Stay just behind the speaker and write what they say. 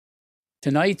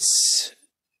tonight's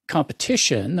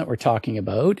competition that we're talking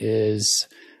about is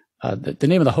the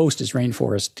name of the host is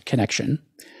Rainforest Connection,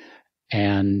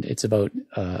 and it's about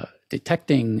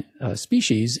detecting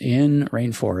species in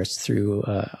rainforests through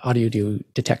audio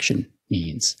detection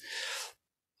means.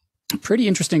 Pretty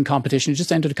interesting competition. It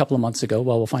just ended a couple of months ago.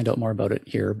 Well, we'll find out more about it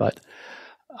here, but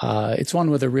it's one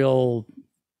with a real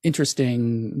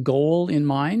interesting goal in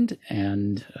mind,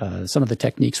 and some of the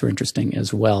techniques were interesting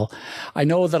as well. I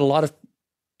know that a lot of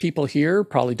people here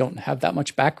probably don't have that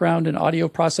much background in audio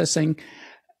processing.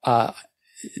 My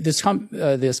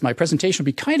presentation will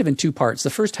be kind of in two parts. The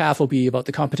first half will be about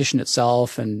the competition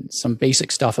itself and some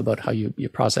basic stuff about how you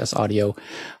process audio.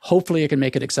 Hopefully, I can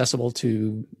make it accessible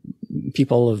to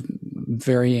people of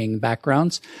varying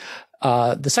backgrounds.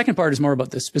 The second part is more about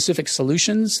the specific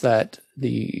solutions that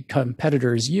the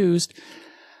competitors used.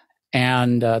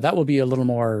 And that will be a little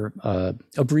more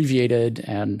abbreviated,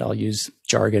 and I'll use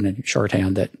jargon and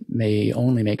shorthand that may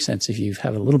only make sense if you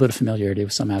have a little bit of familiarity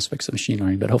with some aspects of machine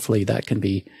learning, but hopefully that can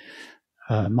be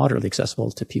moderately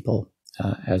accessible to people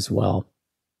as well.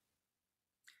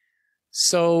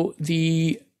 So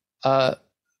I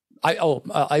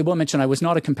will mention I was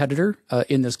not a competitor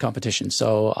in this competition,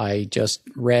 so I just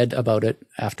read about it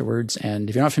afterwards. And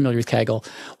if you're not familiar with Kaggle,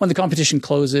 when the competition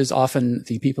closes, often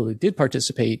the people who did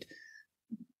participate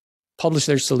publish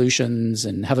their solutions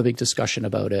and have a big discussion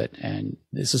about it. And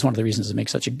this is one of the reasons it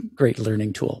makes such a great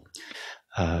learning tool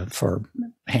for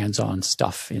hands-on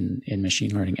stuff in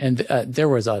machine learning. And there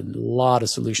was a lot of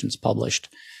solutions published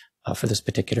for this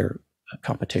particular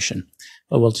competition,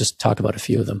 but we'll just talk about a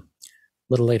few of them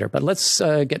a little later. But let's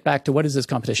get back to what is this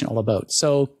competition all about.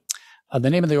 So the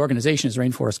name of the organization is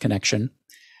Rainforest Connection,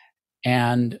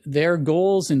 and their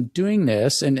goals in doing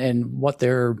this and what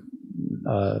their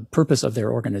purpose of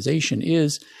their organization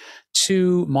is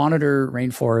to monitor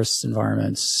rainforest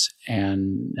environments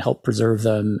and help preserve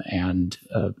them and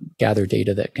gather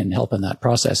data that can help in that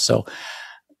process. So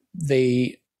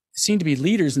they seem to be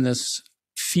leaders in this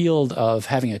field of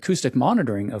having acoustic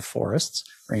monitoring of forests,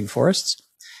 rainforests,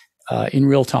 in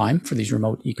real time for these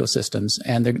remote ecosystems.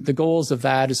 And the goals of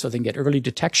that is so they can get early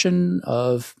detection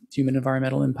of human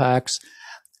environmental impacts.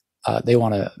 They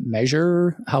want to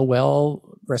measure how well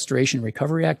restoration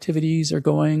recovery activities are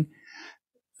going,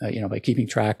 by keeping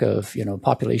track of,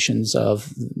 populations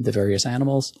of the various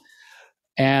animals,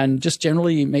 and just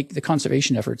generally make the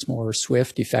conservation efforts more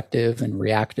swift, effective, and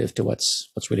reactive to what's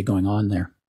really going on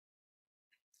there.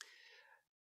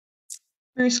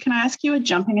 Bruce, can I ask you a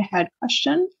jumping ahead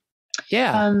question?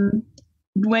 Yeah.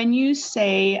 When you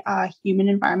say human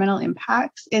environmental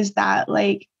impacts, is that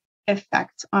like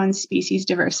effects on species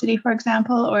diversity, for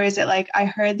example? Or is it like, I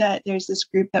heard that there's this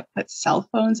group that puts cell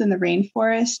phones in the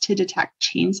rainforest to detect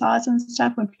chainsaws and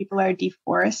stuff when people are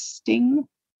deforesting? Is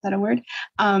that a word?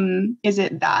 Is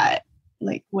it that,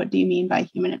 like, what do you mean by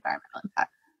human environmental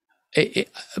impact?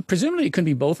 Presumably it can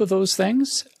be both of those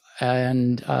things.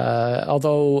 And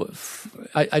although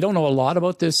I don't know a lot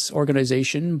about this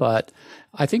organization, but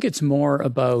I think it's more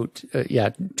about,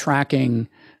 tracking,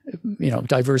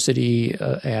 diversity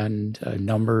and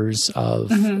numbers of,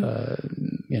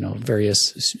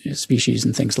 various species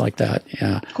and things like that.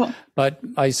 Yeah. Cool. But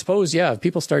I suppose, if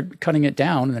people start cutting it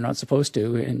down and they're not supposed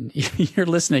to, and you're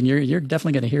listening, you're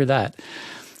definitely going to hear that.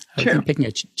 True. I think picking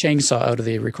a chainsaw out of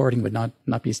the recording would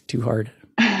not be too hard.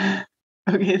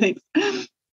 Okay, thanks.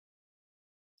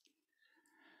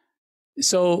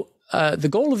 So the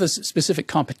goal of this specific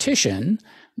competition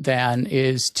then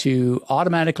is to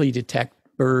automatically detect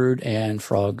bird and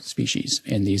frog species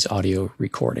in these audio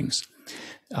recordings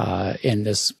in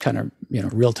this kind of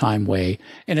real-time way.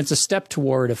 And it's a step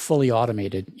toward a fully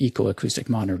automated ecoacoustic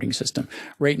monitoring system.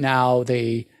 Right now,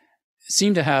 they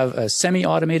seem to have a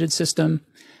semi-automated system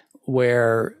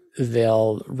where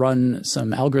they'll run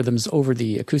some algorithms over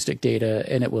the acoustic data,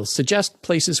 and it will suggest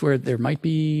places where there might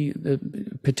be the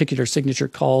particular signature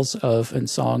calls of and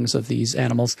songs of these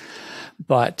animals.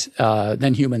 But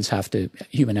then human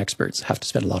experts have to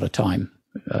spend a lot of time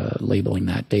labeling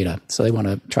that data. So they want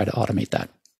to try to automate that.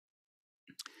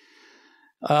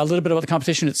 A little bit about the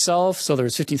competition itself. So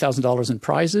there's $15,000 in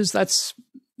prizes. That's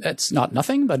not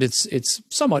nothing, but it's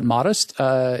somewhat modest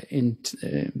by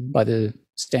the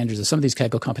standards of some of these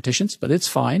Kaggle competitions, but it's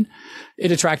fine.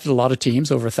 It attracted a lot of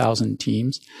teams, over 1,000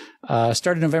 teams.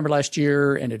 Started November last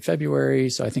year, ended February,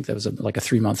 so I think that was like a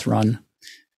 3-month run.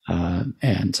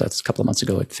 And so that's a couple of months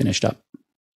ago it finished up.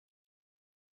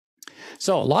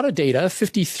 So a lot of data,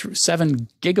 57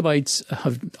 gigabytes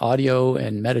of audio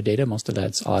and metadata. Most of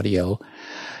that's audio.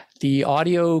 The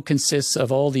audio consists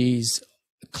of all these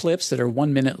clips that are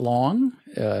 1 minute long.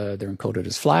 They're encoded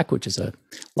as FLAC, which is a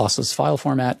lossless file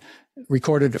format,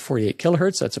 recorded at 48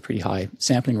 kilohertz. That's a pretty high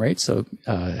sampling rate, so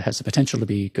it has the potential to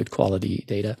be good quality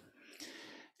data.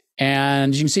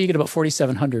 And you can see you get about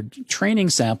 4,700 training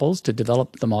samples to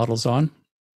develop the models on.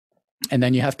 And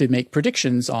then you have to make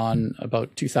predictions on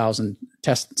about 2,000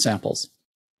 test samples.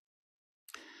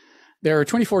 There are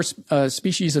 24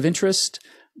 species of interest,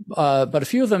 but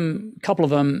a couple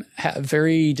of them have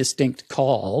very distinct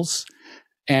calls.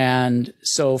 And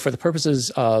so for the purposes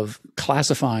of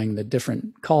classifying the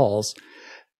different calls,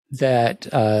 that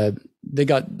they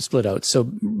got split out. So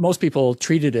most people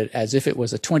treated it as if it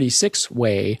was a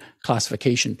 26-way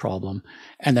classification problem,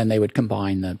 and then they would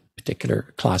combine the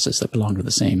particular classes that belong to the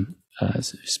same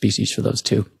species for those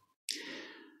two.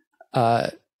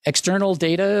 External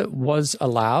data was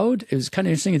allowed. It was kind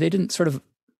of interesting. They didn't sort of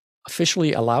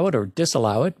officially allow it or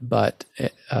disallow it, but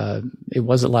it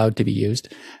was allowed to be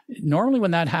used. Normally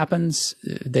when that happens,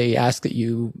 they ask that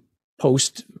you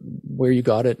post where you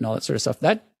got it and all that sort of stuff.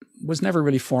 That was never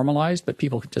really formalized, but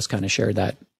people just kind of shared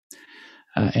that.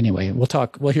 Anyway,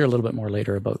 we'll hear a little bit more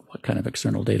later about what kind of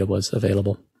external data was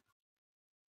available.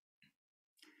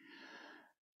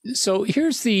 So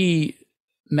here's the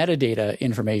metadata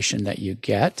information that you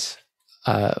get.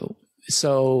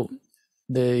 So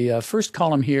the first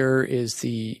column here is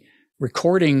the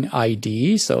recording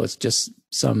ID. So it's just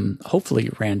some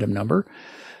hopefully random number.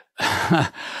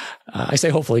 I say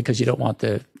hopefully because you don't want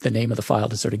the name of the file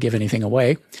to sort of give anything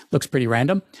away. Looks pretty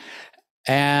random.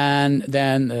 And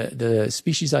then the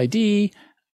species ID,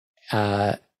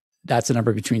 that's a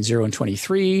number between 0 and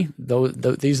 23.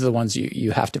 These are the ones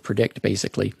you have to predict,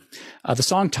 basically. The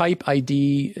song type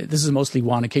ID, this is mostly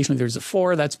 1. Occasionally there's a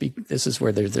 4. This is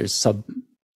where there's sub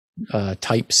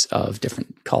types of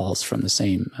different calls from the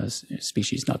same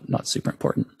species, not super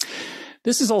important.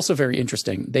 This is also very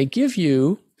interesting. They give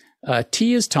you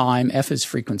T is time, F is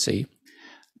frequency.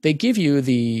 They give you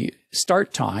the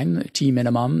start time, T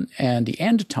minimum, and the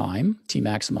end time, T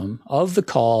maximum, of the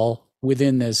call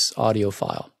within this audio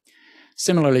file.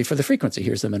 Similarly, for the frequency,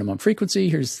 here's the minimum frequency,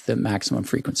 here's the maximum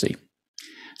frequency.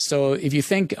 So if you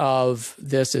think of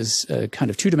this as kind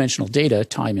of two-dimensional data,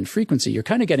 time and frequency, you're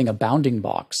kind of getting a bounding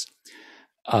box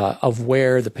of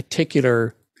where the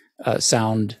particular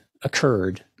sound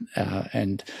occurred.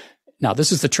 And now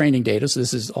this is the training data, so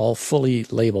this is all fully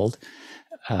labeled.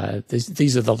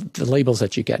 These are the labels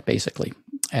that you get, basically.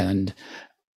 And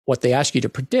what they ask you to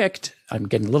predict, I'm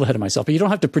getting a little ahead of myself, but you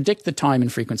don't have to predict the time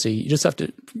and frequency. You just have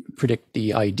to predict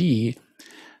the ID,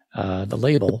 the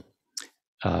label.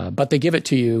 But they give it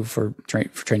to you for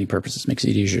training purposes. Makes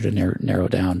it easier to narrow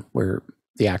down where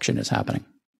the action is happening.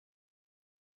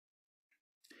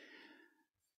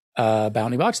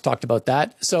 Bounding box, talked about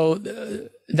that. So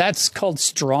that's called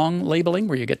strong labeling,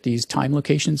 where you get these time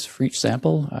locations for each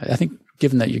sample. I think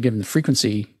given that you're given the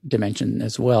frequency dimension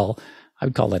as well, I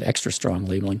would call that extra strong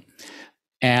labeling.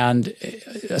 And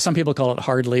some people call it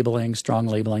hard labeling, strong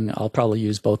labeling. I'll probably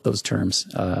use both those terms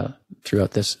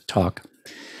throughout this talk.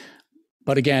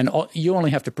 But again, you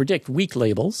only have to predict weak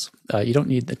labels. You don't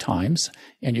need the times.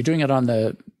 And you're doing it on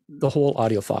the whole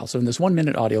audio file. So in this 1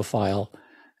 minute audio file,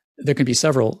 there can be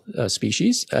several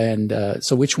species. And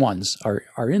so which ones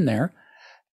are in there?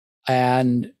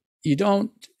 And you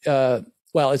don't,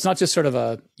 well, it's not just sort of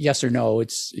a yes or no.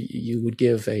 You would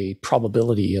give a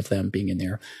probability of them being in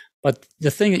there. But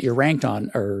the thing that you're ranked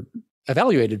on or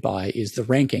evaluated by is the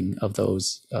ranking of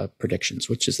those predictions,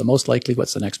 which is the most likely,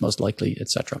 what's the next most likely,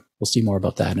 etc. We'll see more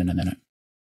about that in a minute.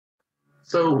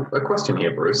 So a question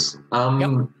here, Bruce.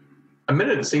 Yep. A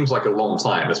minute seems like a long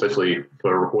time, especially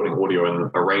for recording audio in a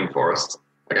rainforest.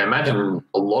 Like I imagine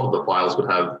a lot of the files would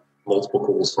have multiple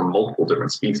calls from multiple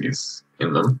different species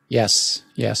in them. Yes.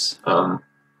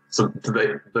 So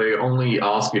do they only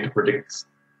ask you to predict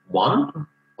one,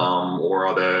 or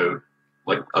are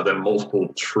there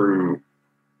multiple true?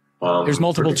 There's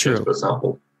multiple true per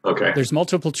sample. Okay. There's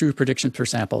multiple true predictions per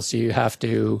sample, so you have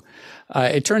to.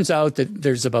 It turns out that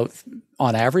there's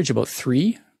on average, about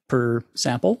 3 per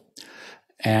sample,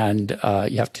 and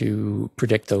you have to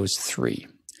predict those 3.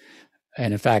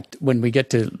 And in fact, when we get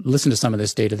to listen to some of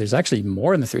this data, there's actually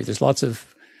more than 3. There's lots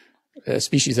of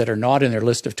species that are not in their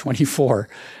list of 24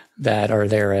 that are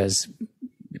there as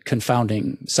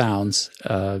confounding sounds.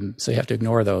 So you have to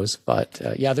ignore those. But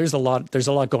yeah, there's a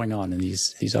lot going on in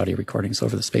these audio recordings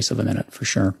over the space of a minute, for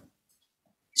sure.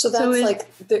 So that's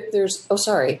there's, oh,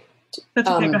 sorry. That's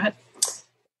okay, go ahead.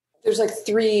 There's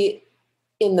 3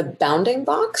 in the bounding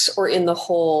box or in the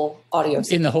whole audio?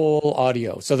 In the whole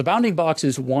audio. So the bounding box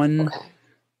is one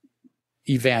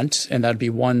event, and that'd be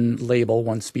one label,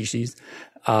 one species.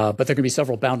 But there can be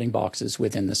several bounding boxes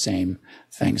within the same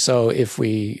thing. So if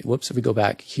we go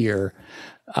back here,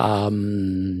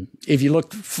 if you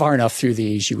look far enough through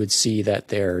these, you would see that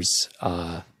there's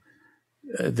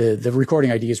the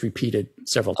recording ID is repeated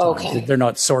several times. Okay. They're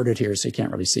not sorted here, so you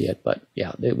can't really see it. But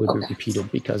yeah, it would be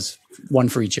repeated because one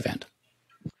for each event.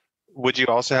 Would you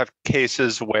also have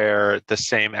cases where the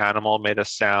same animal made a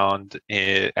sound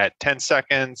at 10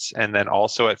 seconds and then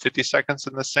also at 50 seconds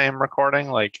in the same recording?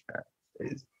 Like,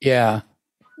 yeah,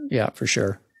 for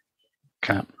sure.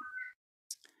 Okay.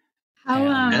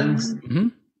 How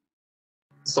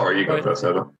Sorry, you go first,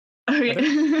 Heather.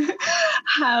 okay.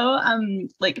 How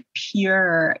like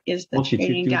pure is the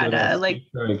training data? Like,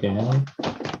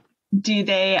 do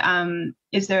they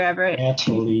is there ever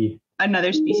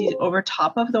another species over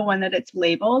top of the one that it's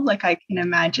labeled? Like, I can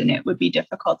imagine it would be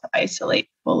difficult to isolate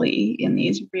fully in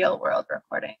these real world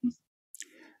recordings.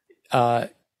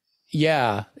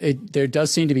 Yeah, there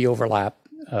does seem to be overlap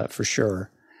for sure,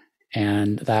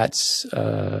 and that's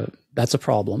a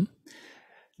problem.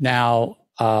 Now,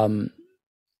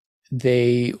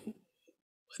 the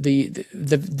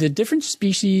different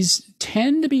species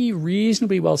tend to be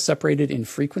reasonably well separated in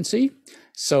frequency.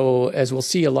 So as we'll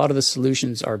see, a lot of the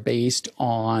solutions are based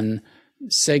on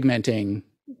segmenting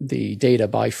the data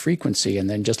by frequency and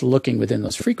then just looking within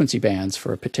those frequency bands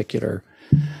for a particular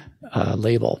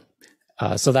label.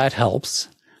 So that helps.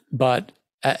 But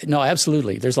no,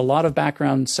 absolutely. There's a lot of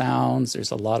background sounds.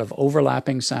 There's a lot of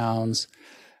overlapping sounds.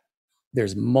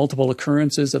 There's multiple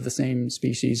occurrences of the same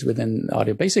species within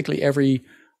audio. Basically, every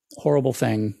horrible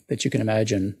thing that you can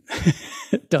imagine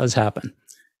does happen.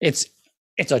 It's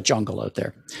a jungle out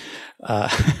there.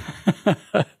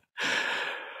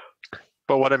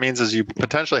 but what it means is you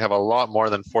potentially have a lot more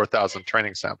than 4,000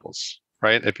 training samples,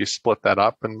 right? If you split that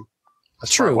up in a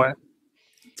smart way.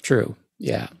 True.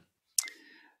 Yeah.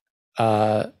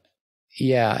 And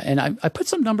I put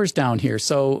some numbers down here.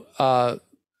 So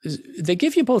they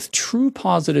give you both true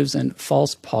positives and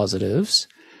false positives.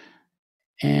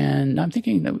 And I'm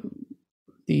thinking that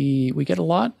we get a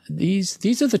lot.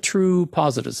 These are the true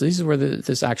positives. These are where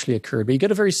this actually occurred. But you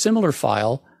get a very similar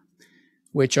file,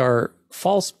 which are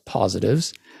false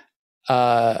positives.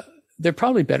 They're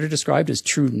probably better described as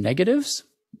true negatives.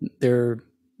 They're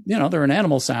an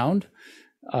animal sound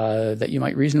that you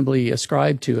might reasonably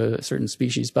ascribe to a certain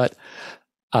species, but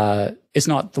it's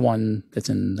not the one that's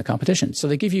in the competition. So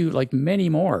they give you like many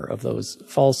more of those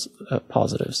false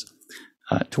positives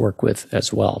to work with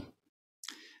as well.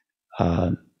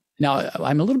 Now,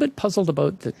 I'm a little bit puzzled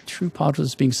about the true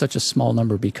positives being such a small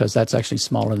number, because that's actually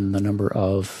smaller than the number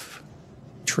of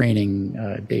training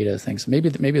data things. Maybe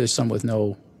there's some with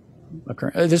no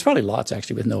occurrence. There's probably lots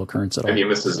actually with no occurrence at all. Maybe you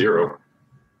missed a zero.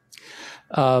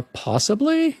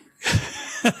 Possibly.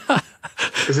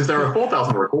 Because if there are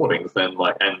 4,000 recordings, then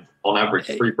and on average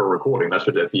 3 per recording, that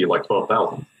should be like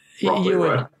 12,000.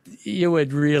 You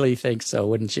would really think so,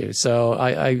 wouldn't you? So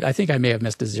I think I may have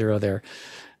missed a zero there.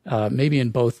 Maybe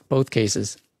in both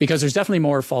cases, because there's definitely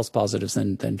more false positives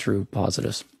than true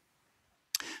positives.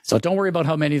 So don't worry about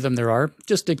how many of them there are.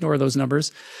 Just ignore those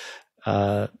numbers.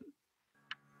 I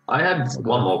had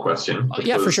one more question.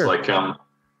 Yeah, for sure.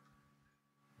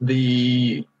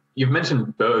 You've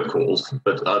mentioned bird calls,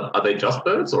 but are they just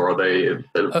birds, or are they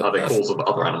calls of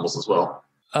other animals as well?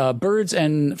 Birds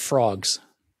and frogs.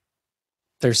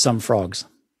 There's some frogs.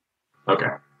 Okay.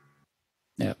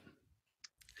 Yeah.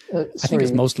 I think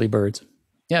it's mostly birds.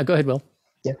 Yeah, go ahead, Will.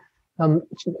 Yeah. I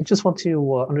just want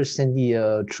to understand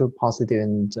the true positive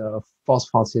and false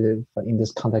positive in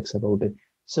this context a little bit.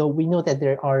 So we know that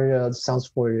there are sounds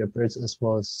for birds as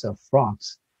well as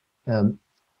frogs.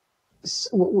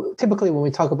 So typically, when we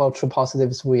talk about true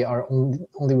positives, we are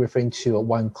only referring to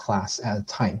one class at a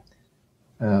time,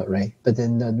 right? But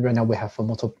then right now we have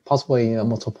possibly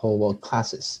multiple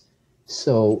classes.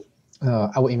 So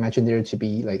I would imagine there to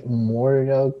be like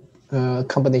more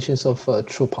combinations of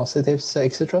true positives,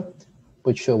 etc.,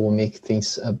 which will make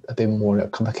things a bit more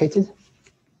complicated.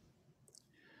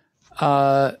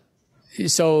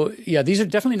 So yeah, these are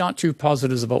definitely not true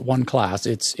positives about one class.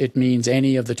 It means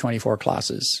any of the 24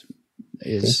 classes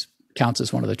counts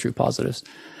as one of the true positives.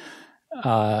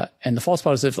 And the false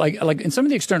positives, like in some of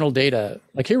the external data,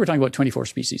 like here we're talking about 24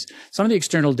 species. Some of the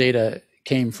external data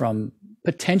came from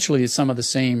potentially some of the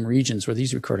same regions where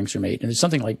these recordings are made. And there's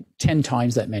something like 10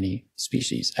 times that many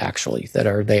species actually that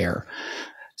are there.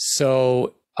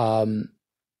 So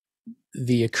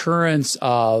the occurrence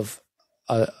of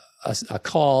a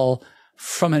call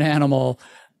from an animal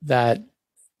that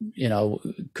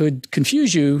could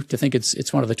confuse you to think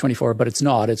it's one of the 24, but it's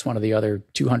not. It's one of the other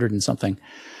 200 and something,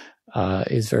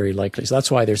 is very likely. So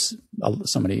that's why there's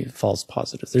so many false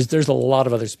positives. There's a lot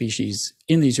of other species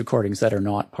in these recordings that are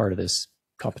not part of this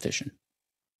competition.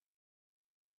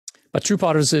 But true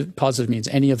positive means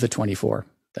any of the 24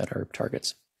 that are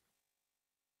targets.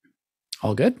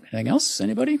 All good? Anything else?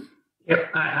 Anybody?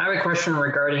 Yep. I have a question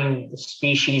regarding the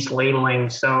species labeling.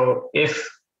 So if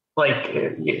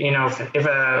if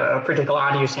a particular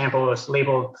audio sample is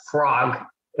labeled frog,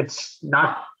 it's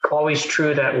not always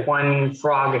true that one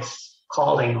frog is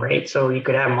calling, right? So you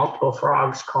could have multiple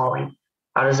frogs calling.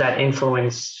 How does that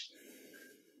influence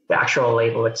the actual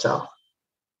label itself?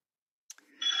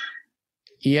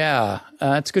 Yeah,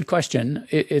 that's a good question.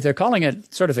 If they're calling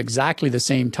it sort of exactly the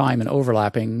same time and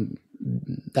overlapping,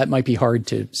 that might be hard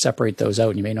to separate those out.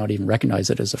 And you may not even recognize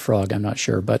it as a frog. I'm not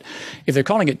sure. But if they're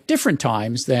calling it different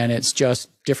times, then it's just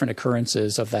different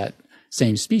occurrences of that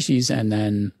same species. And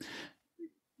then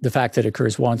the fact that it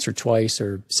occurs once or twice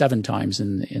or 7 times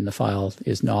in the file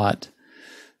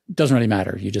doesn't really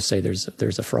matter. You just say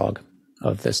there's a frog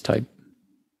of this type.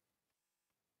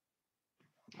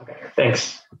 Okay,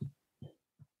 thanks.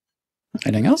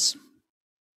 Anything else?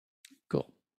 Cool.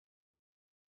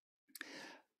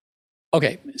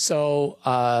 Okay, so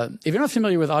if you're not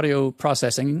familiar with audio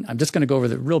processing, I'm just going to go over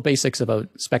the real basics about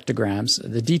spectrograms.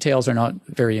 The details are not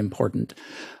very important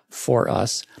for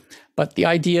us, but the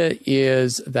idea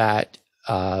is that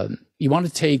you want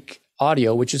to take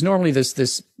audio, which is normally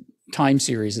this time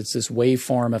series. It's this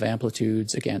waveform of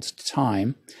amplitudes against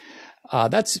time.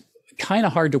 That's kind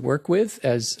of hard to work with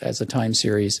as a time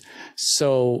series.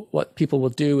 So what people will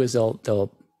do is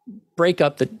they'll break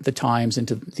up the times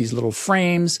into these little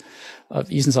frames of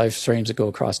decent-sized frames that go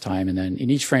across time, and then in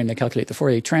each frame they calculate the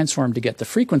Fourier transform to get the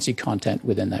frequency content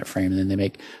within that frame, and then they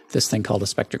make this thing called a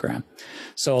spectrogram.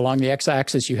 So along the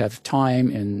x-axis you have time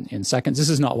in seconds. This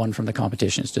is not one from the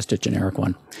competition; it's just a generic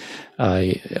one.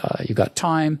 You've got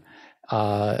time.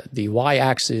 The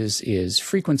y-axis is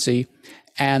frequency.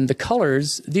 And the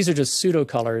colors, these are just pseudo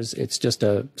colors. It's just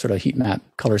a sort of heat map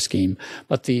color scheme.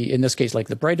 But in this case, like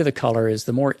the brighter the color is,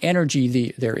 the more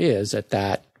energy there is at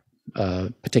that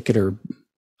particular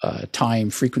time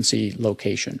frequency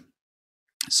location.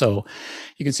 So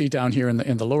you can see down here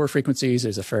in the lower frequencies,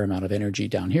 there's a fair amount of energy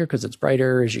down here because it's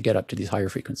brighter. As you get up to these higher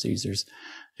frequencies,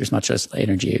 there's much less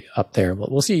energy up there.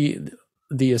 But we'll see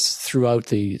these throughout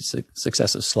the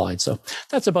successive slides. So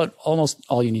that's about almost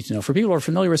all you need to know. For people who are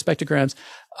familiar with spectrograms,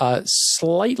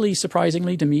 slightly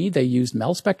surprisingly to me, they used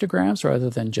MEL spectrograms rather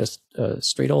than just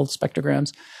straight old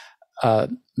spectrograms.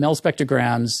 MEL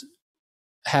spectrograms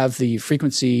have the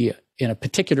frequency in a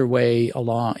particular way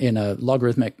in a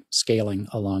logarithmic scaling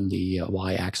along the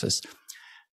y-axis.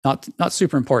 Not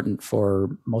super important for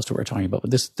most of what we're talking about,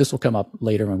 but this will come up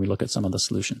later when we look at some of the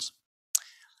solutions.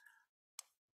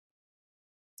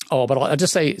 Oh, but I'll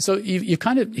just say, so you've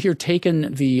kind of here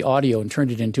taken the audio and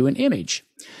turned it into an image.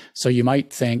 So you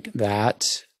might think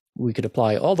that we could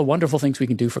apply all the wonderful things we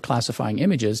can do for classifying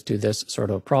images to this sort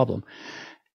of problem.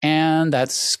 And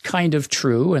that's kind of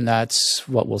true, and that's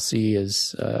what we'll see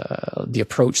is the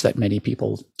approach that many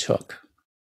people took.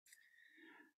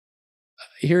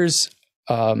 Here's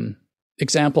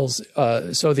examples.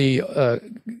 So the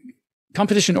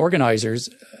competition organizers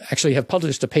actually have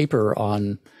published a paper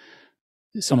on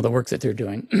some of the work that they're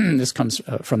doing. This comes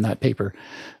from that paper.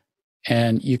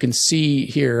 And you can see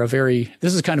here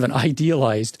this is kind of an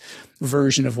idealized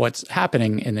version of what's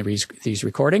happening in these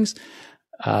recordings.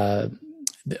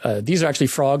 These are actually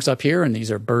frogs up here, and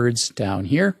these are birds down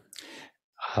here.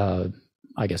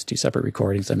 I guess 2 separate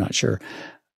recordings, I'm not sure.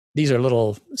 These are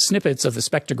little snippets of the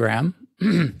spectrogram.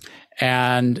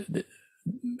 And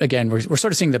again, we're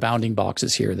sort of seeing the bounding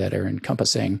boxes here that are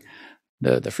encompassing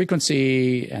the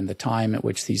frequency and the time at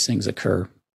which these things occur.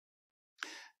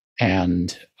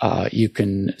 And you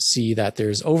can see that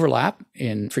there's overlap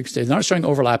in frequency. It's not showing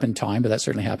overlap in time, but that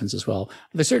certainly happens as well.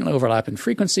 But there's certainly overlap in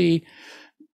frequency,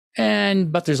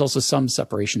 but there's also some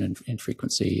separation in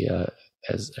frequency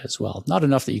as well. Not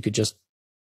enough that you could just,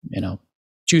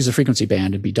 choose a frequency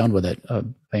band and be done with it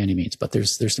by any means, but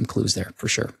there's some clues there for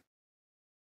sure.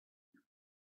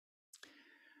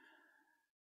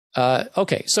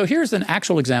 Okay, so here's an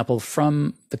actual example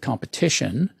from the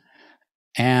competition,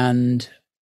 and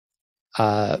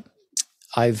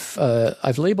I've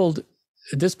labeled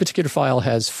this particular file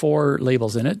has 4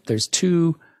 labels in it. There's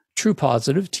 2 true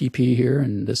positive, TP here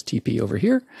and this TP over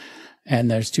here, and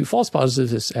there's 2 false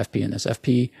positives, this FP and this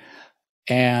FP.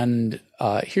 And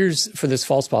here's for this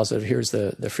false positive. Here's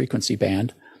the frequency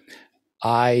band.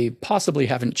 I possibly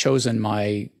haven't chosen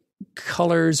my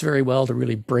colors very well to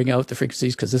really bring out the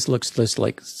frequencies, because this looks just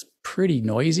like pretty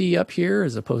noisy up here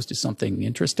as opposed to something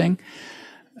interesting.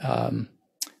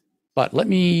 But let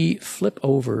me flip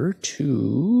over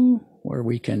to where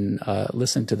we can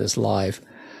listen to this live.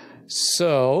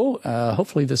 So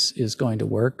hopefully this is going to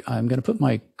work. I'm going to put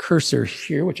my cursor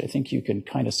here, which I think you can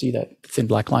kind of see that thin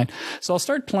black line. So I'll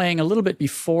start playing a little bit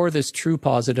before this true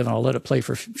positive, and I'll let it play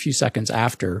for a few seconds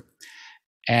after.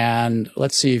 And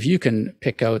let's see if you can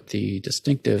pick out the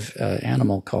distinctive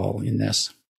animal call in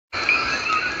this.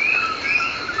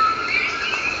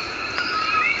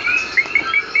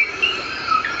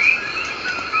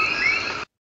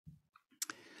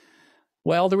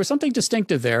 Well, there was something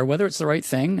distinctive there. Whether it's the right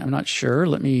thing, I'm not sure.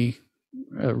 Let me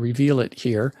reveal it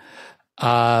here.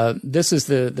 This is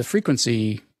the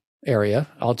frequency area.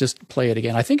 I'll just play it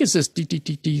again. I think it's this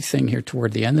DTTT thing here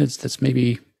toward the end that's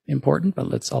maybe important,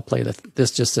 but I'll play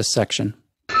this section.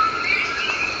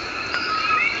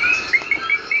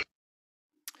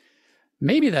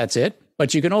 Maybe that's it,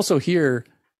 but you can also hear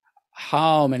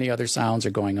how many other sounds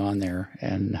are going on there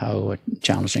and how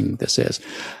challenging this is.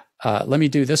 Let me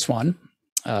do this one.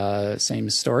 Same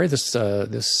story.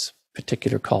 This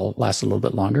particular call lasts a little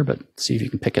bit longer, but see if you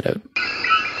can pick it out.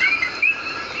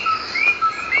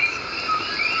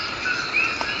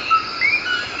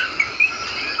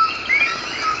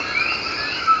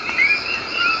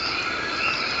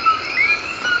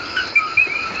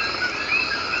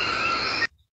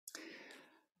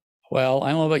 Well, I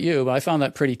don't know about you, but I found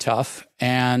that pretty tough.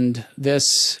 And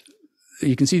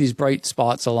you can see these bright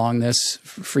spots along this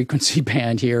frequency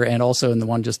band here, and also in the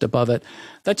one just above it.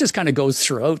 That just kind of goes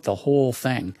throughout the whole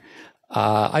thing.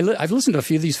 I've listened to a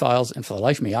few of these files, and for the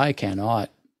life of me, I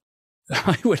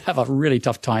would have a really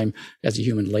tough time as a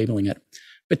human labeling it,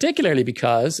 particularly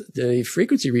because the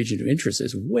frequency region of interest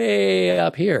is way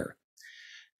up here.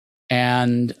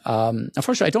 And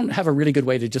unfortunately, I don't have a really good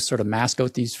way to just sort of mask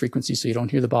out these frequencies so you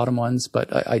don't hear the bottom ones. But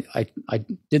I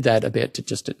did that a bit to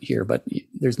just hear, but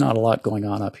there's not a lot going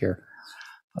on up here.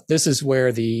 This is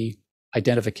where the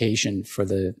identification for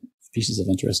the species of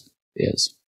interest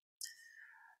is.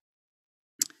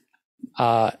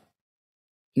 Now,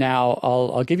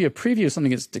 I'll give you a preview of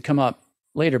something that's to come up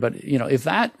later. But if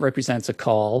that represents a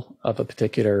call of a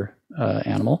particular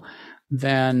animal,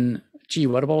 then gee,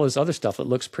 what about all this other stuff that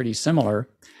looks pretty similar?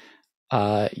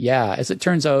 Yeah, as it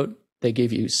turns out, they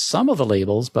gave you some of the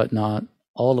labels, but not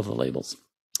all of the labels.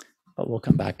 But we'll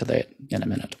come back to that in a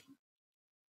minute.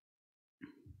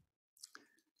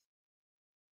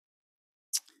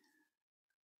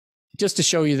 Just to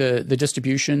show you the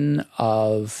distribution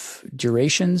of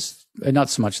durations, not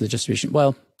so much the distribution,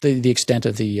 well, the extent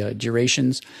of the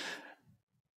durations.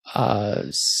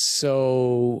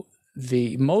 So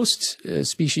the most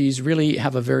species really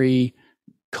have a very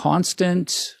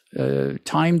constant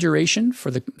time duration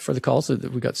for the calls. So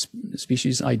we've got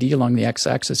species ID along the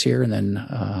x-axis here, and then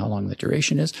how long the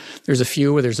duration is. There's a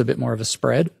few where there's a bit more of a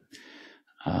spread,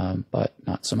 but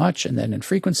not so much. And then in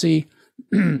frequency,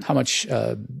 how much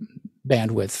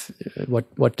bandwidth,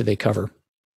 what do they cover?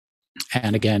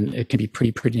 And again, it can be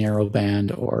pretty narrow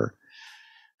band, or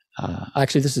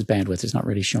actually this is bandwidth. It's not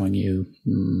really showing you.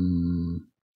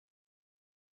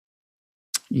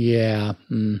 Yeah.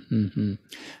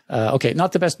 Okay.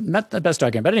 Not the best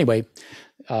diagram, but anyway,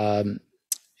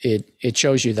 it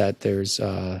shows you that there's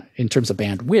in terms of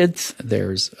bandwidth,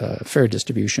 there's a fair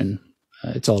distribution.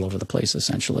 It's all over the place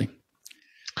essentially.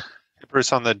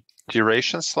 Bruce, on the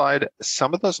duration slide,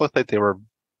 some of those look like they were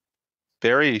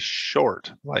very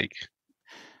short. Like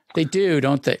they do,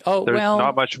 don't they? Oh, there's well,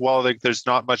 not much. Well, like, there's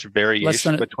not much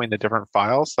variation between the different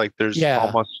files. Like there's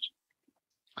almost.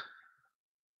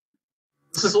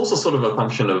 This is also sort of a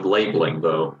function of labeling,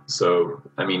 though. So,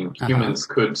 I mean, humans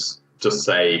could just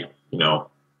say,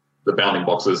 the bounding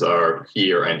boxes are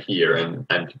here and here, and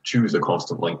choose a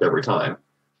constant length every time.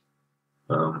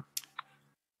 Kind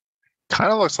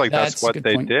of looks like that's what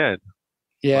they did.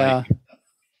 Yeah,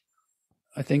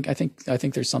 I think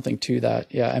there's something to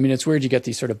that. Yeah, I mean, it's weird you get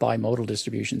these sort of bimodal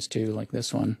distributions too, like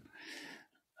this one.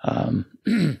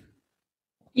 Yeah,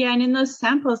 and in those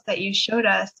samples that you showed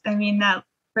us, I mean, that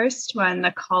first one,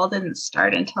 the call didn't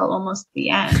start until almost the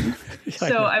end.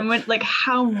 So I went like,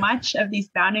 how much of these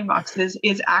bounding boxes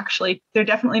is actually, they're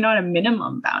definitely not a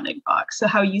minimum bounding box. So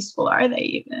how useful are they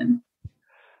even?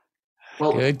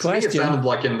 Well, good question. It sounded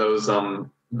like in those,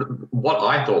 what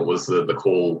I thought was the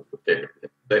call,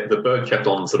 the bird kept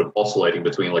on sort of oscillating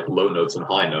between like low notes and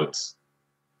high notes.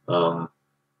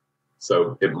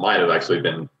 So it might have actually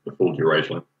been the full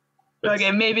duration.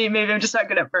 Okay, maybe I'm just not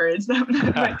good at birds. That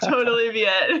might totally be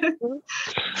it.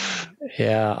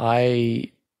 Yeah,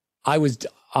 I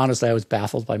honestly, I was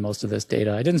baffled by most of this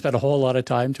data. I didn't spend a whole lot of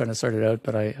time trying to sort it out,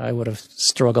 but I would have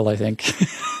struggled, I think,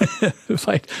 if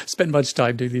I spent much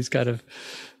time doing these kind of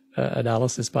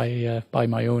analysis by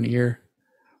my own ear.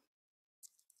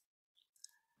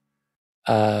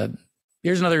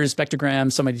 Here's another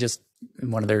spectrogram. Somebody just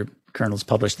in one of their kernels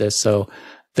published this. So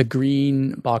the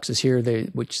green boxes here,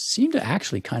 which seem to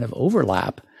actually kind of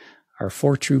overlap, are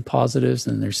 4 true positives,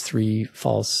 and there's 3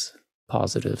 false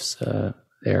positives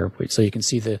there. So you can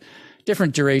see the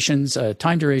different durations,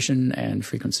 time duration and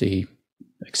frequency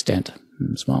extent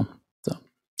as well. So,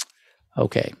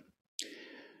 okay.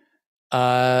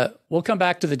 We'll come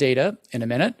back to the data in a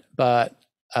minute, but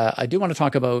I do want to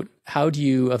talk about how do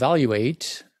you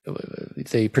evaluate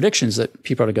the predictions that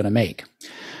people are going to make.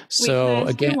 So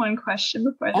again, one question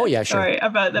before that. Oh yeah, sure. Sorry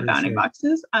about the bounding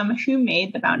boxes. Who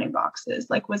made the bounding boxes?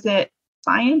 Like, was it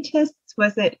scientists?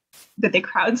 Did they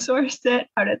crowdsource it?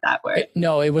 How did that work?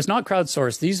 No, it was not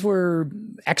crowdsourced. These were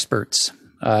experts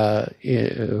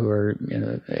who were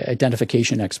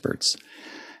identification experts.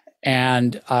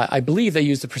 And I believe they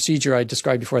used the procedure I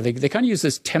described before. They kind of use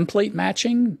this template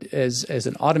matching as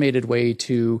an automated way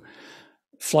to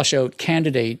flush out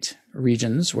candidate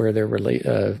regions where there were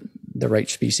the right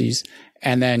species,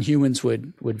 and then humans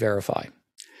would verify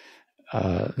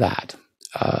that.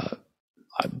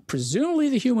 Presumably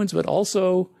the humans would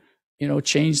also,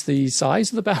 change the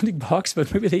size of the bounding box,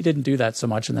 but maybe they didn't do that so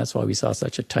much, and that's why we saw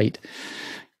such a tight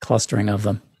clustering of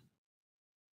them.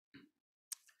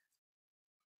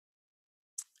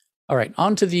 All right,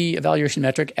 on to the evaluation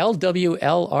metric,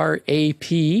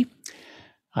 LWLRAP.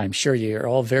 I'm sure you're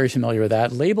all very familiar with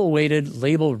that. Label-weighted,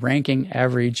 label ranking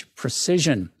average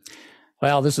precision.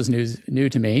 Well, this was new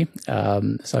to me,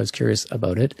 so I was curious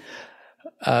about it.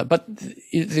 But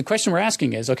the question we're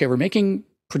asking is, okay, we're making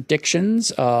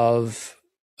predictions of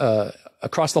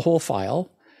across the whole file.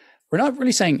 We're not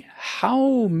really saying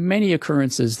how many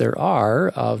occurrences there are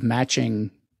of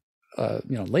matching,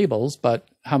 labels, but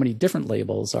how many different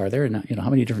labels are there, and how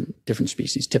many different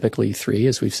species? Typically 3,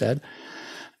 as we've said.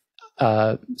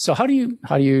 So how do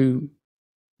you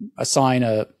assign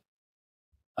a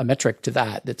metric to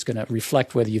that's going to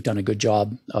reflect whether you've done a good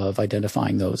job of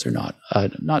identifying those or not?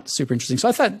 Not super interesting. So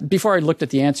I thought, before I looked at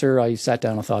the answer, I sat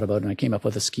down and thought about it, and I came up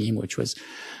with a scheme which was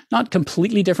not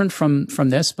completely different from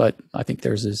this, but I think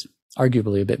theirs is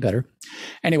arguably a bit better.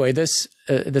 Anyway, this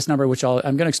number, which I'm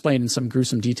going to explain in some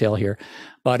gruesome detail here,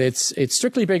 but it's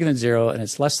strictly bigger than 0, and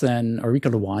it's less than or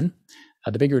equal to 1.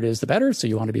 The bigger it is, the better. So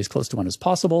you want to be as close to 1 as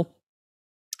possible.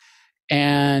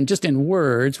 And just in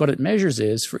words, what it measures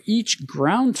is, for each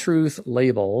ground truth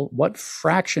label, what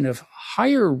fraction of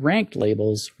higher ranked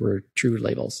labels were true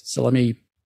labels. So let me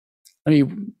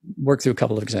work through a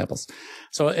couple of examples.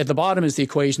 So at the bottom is the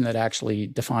equation that actually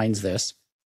defines this.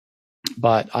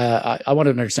 But I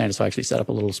wanted to understand it, so I actually set up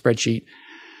a little spreadsheet.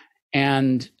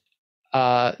 And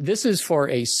this is for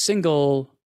a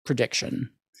single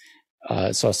prediction.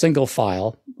 So a single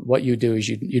file. What you do is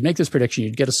you'd make this prediction,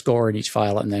 you'd get a score in each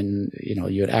file, and then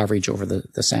you'd average over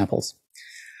the samples.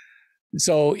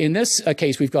 So in this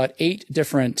case, we've got 8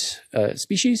 different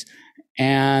species,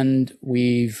 and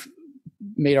we've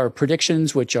made our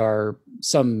predictions, which are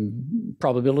some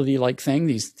probability-like thing.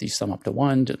 These sum up to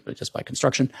 1 just by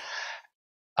construction.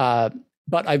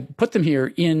 But I put them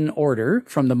here in order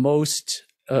from the most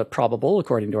probable,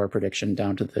 according to our prediction,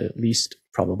 down to the least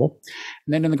probable.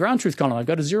 And then in the ground truth column, I've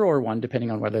got a 0 or 1, depending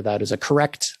on whether that is a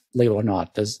correct label or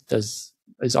not. Is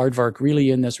aardvark really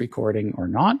in this recording or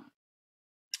not?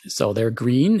 So they're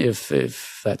green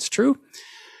if that's true.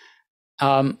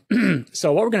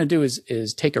 So what we're going to do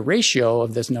is take a ratio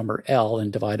of this number L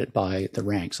and divide it by the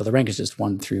rank. So the rank is just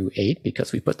 1 through 8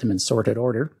 because we put them in sorted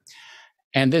order.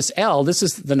 And this L, this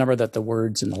is the number that the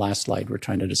words in the last slide were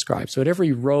trying to describe. So at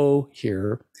every row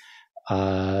here,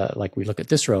 like we look at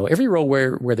this row, every row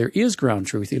where there is ground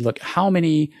truth, you look how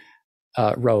many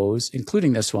rows,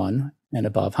 including this one and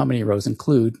above, how many rows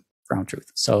include ground truth.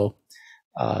 So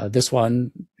this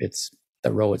one, it's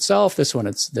the row itself. This one,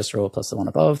 it's this row plus the one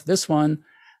above. This one,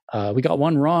 we got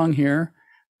one wrong here.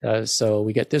 So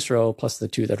we get this row plus the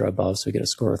 2 that are above. So we get a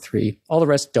score of 3. All the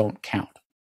rest don't count.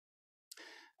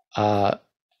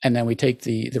 And then we take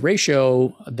the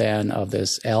ratio then of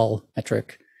this L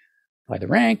metric by the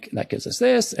rank, and that gives us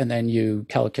this. And then you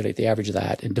calculate the average of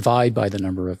that and divide by the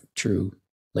number of true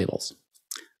labels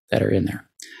that are in there.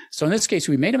 So in this case,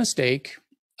 we made a mistake,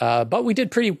 but we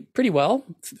did pretty well.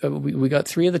 We got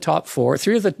 3 of the top 4.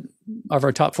 3 of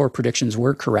our top 4 predictions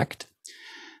were correct.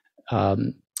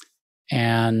 And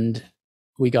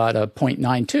we got a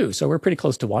 0.92. So we're pretty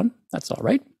close to 1. That's all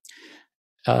right.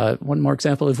 One more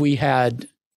example. If we had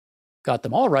got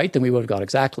them all right, then we would have got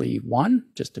exactly 1,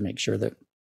 just to make sure that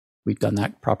we've done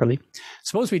that properly.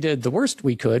 Suppose we did the worst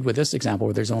we could with this example,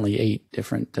 where there's only 8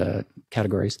 different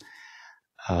categories.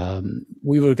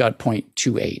 We would have got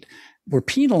 0.28. We're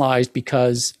penalized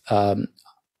because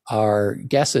our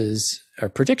guesses, our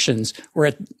predictions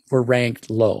were ranked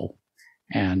low.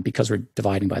 And because we're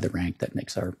dividing by the rank, that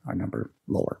makes our number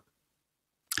lower.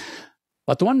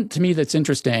 But the one to me that's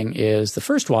interesting is the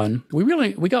first one. We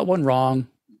got one wrong,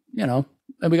 and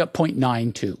we got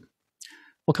 0.92.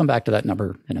 We'll come back to that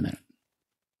number in a minute.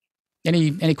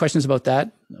 Any questions about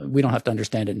that? We don't have to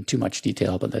understand it in too much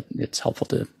detail, but it's helpful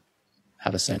to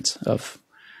have a sense of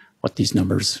what these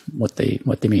numbers, what they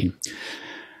mean.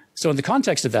 So in the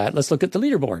context of that, let's look at the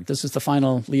leaderboard. This is the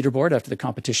final leaderboard after the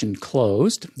competition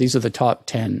closed. These are the top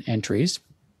 10 entries.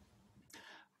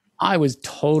 I was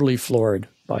totally floored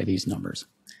by these numbers.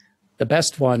 The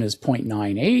best one is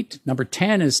 0.98. Number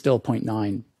 10 is still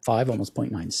 0.95, almost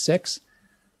 0.96.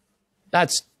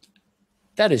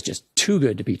 That is just too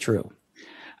good to be true.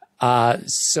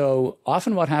 So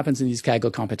often what happens in these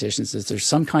Kaggle competitions is there's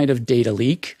some kind of data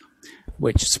leak,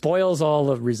 which spoils all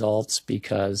the results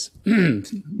because,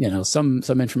 some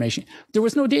information. There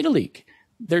was no data leak.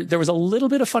 There was a little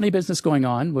bit of funny business going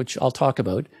on, which I'll talk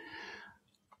about.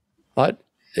 But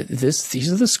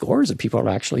these are the scores that people are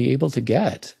actually able to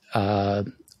get.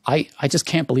 I just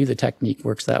can't believe the technique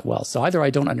works that well. So either I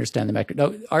don't understand the metric.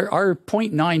 No, our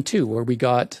 0.92, where we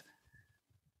got,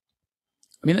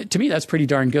 to me, that's pretty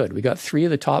darn good. We got 3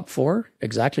 of the top 4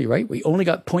 exactly right. We only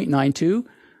got 0.92.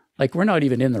 Like, we're not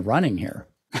even in the running here.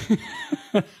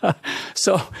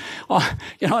 So,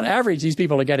 on average, these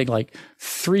people are getting like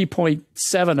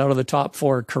 3.7 out of the top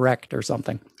 4 correct or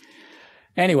something.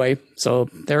 Anyway, so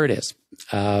there it is.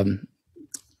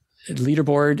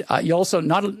 Leaderboard. You also,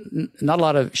 not a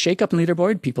lot of shakeup in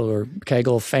leaderboard. People who are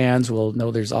Kaggle fans will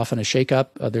know there's often a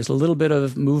shakeup. There's a little bit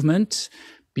of movement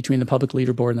between the public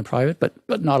leaderboard and the private, but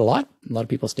not a lot. A lot of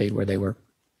people stayed where they were.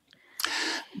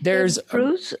 There's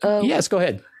Bruce. Yes, go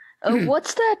ahead.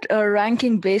 What's that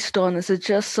ranking based on? Is it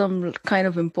just some kind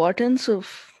of importance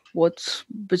of which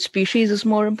species is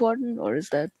more important, or is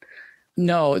that?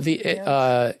 No, on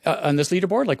this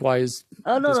leaderboard, like, why is?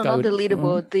 Oh no, not the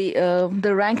leaderboard.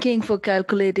 The ranking for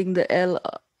calculating the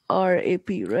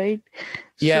LRAP, right?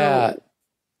 Yeah. So,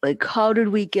 like, how did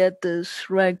we get this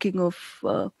ranking of?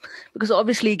 Because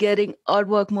obviously, getting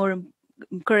artwork more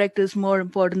correct is more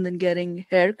important than getting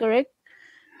hair correct.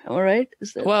 All right.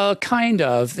 Is that... Well, kind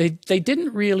of. They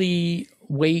didn't really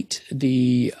weight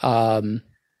the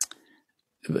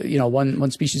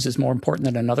one species is more important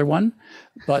than another one,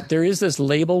 but there is this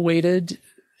label weighted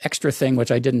extra thing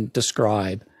which I didn't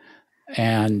describe,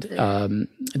 and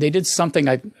they did something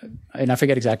I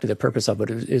forget exactly the purpose of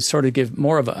it. Is sort of give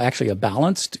more of actually a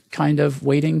balanced kind of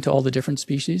weighting to all the different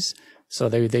species. So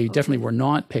they definitely were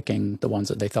not picking the ones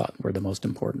that they thought were the most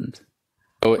important.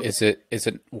 So is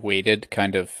it weighted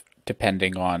kind of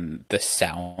depending on the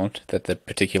sound that the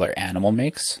particular animal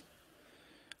makes?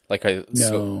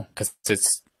 No, because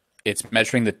it's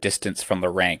measuring the distance from the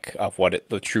rank of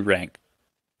the true rank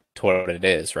to what it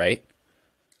is, right?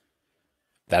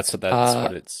 That's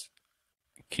what it's.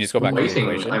 Can you just go back to the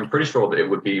equation? I'm pretty sure that it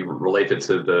would be related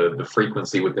to the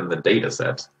frequency within the data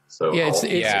set. So yeah,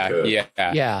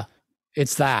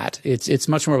 it's that. It's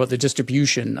much more about the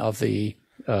distribution of the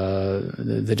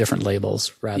different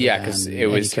labels rather than because it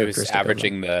was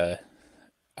averaging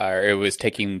it was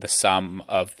taking the sum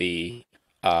of the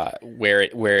where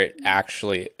it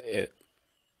actually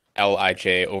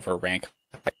LIJ over rank.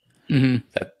 Mm-hmm.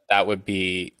 That would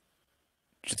be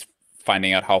just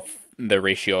finding out how the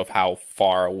ratio of how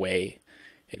far away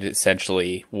it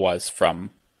essentially was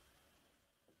from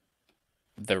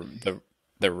the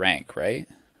rank, right?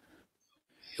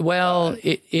 Well,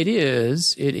 it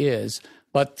is.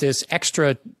 But this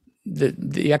extra,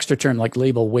 the extra term, like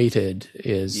label weighted,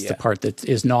 is the part that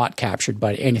is not captured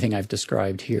by anything I've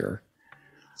described here.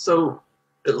 So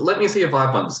let me see if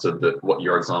I've understood what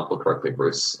your example correctly,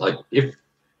 Bruce. Like if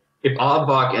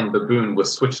aardvark and baboon were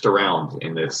switched around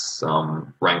in this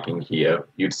ranking here,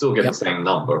 you'd still get the same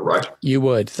number, right? You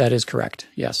would. That is correct.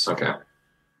 Yes. Okay.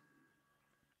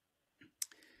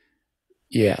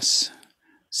 Yes.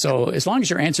 So as long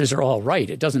as your answers are all right,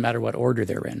 it doesn't matter what order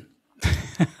they're in.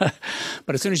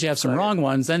 But as soon as you have some wrong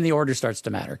ones, then the order starts to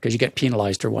matter because you get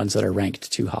penalized for ones that are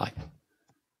ranked too high.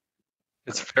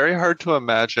 It's very hard to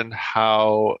imagine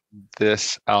how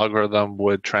this algorithm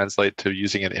would translate to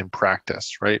using it in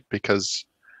practice, right? Because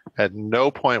at no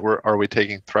point are we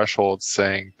taking thresholds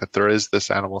saying that there is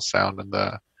this animal sound in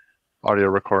the audio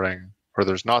recording or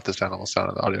there's not this animal sound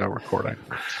in the audio recording,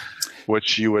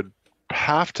 which you would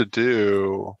have to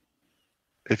do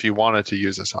if you wanted to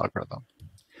use this algorithm?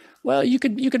 Well, you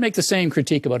could make the same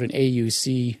critique about an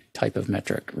AUC type of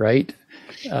metric, right?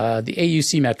 The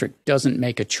AUC metric doesn't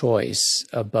make a choice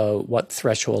about what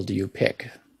threshold do you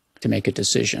pick to make a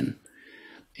decision.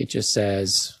 It just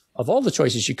says, of all the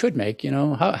choices you could make,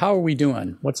 how are we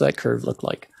doing? What's that curve look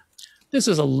like? This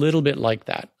is a little bit like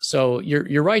that. So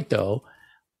you're right, though.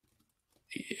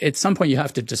 At some point, you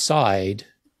have to decide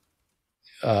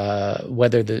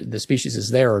whether the species is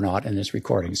there or not in this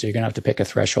recording. So you're going to have to pick a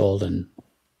threshold and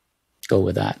go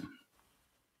with that,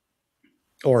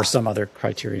 or some other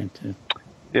criterion to.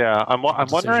 Yeah, I'm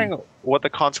wondering what the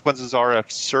consequences are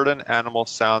if certain animal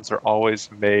sounds are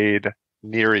always made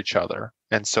near each other,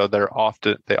 and so they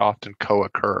often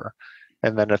co-occur.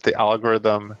 And then if the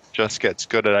algorithm just gets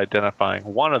good at identifying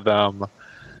one of them,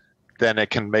 then it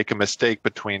can make a mistake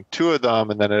between two of them,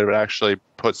 and then it actually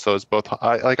puts those both.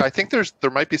 I think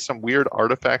there might be some weird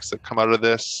artifacts that come out of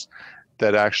this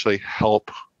that actually help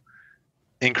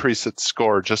increase its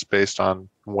score just based on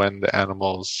when the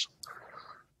animals.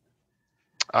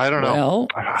 I don't know.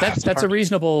 Well, that's a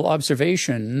reasonable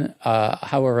observation.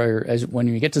 However, when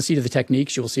you get to see the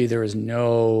techniques, you'll see there is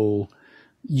no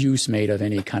use made of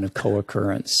any kind of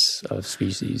co-occurrence of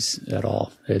species at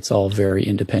all. It's all very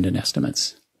independent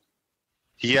estimates.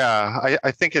 Yeah, I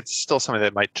think it's still something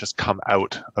that might just come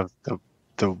out of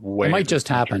the way. It might just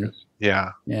happen.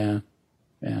 Yeah.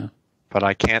 But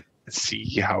I can't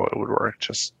see how it would work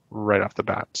just right off the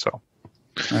bat. So.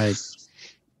 Right.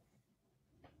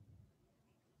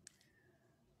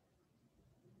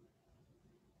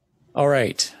 All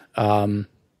right.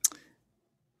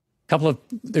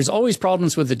 There's always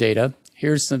problems with the data.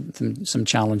 Here's some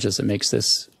challenges that makes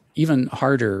this even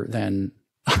harder than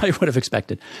I would have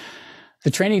expected.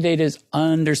 The training data is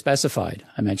underspecified.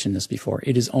 I mentioned this before.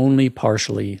 It is only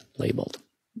partially labeled.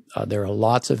 There are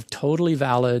lots of totally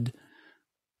valid,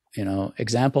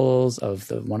 examples of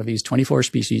one of these 24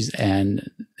 species, and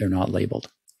they're not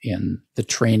labeled in the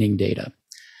training data.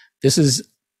 This is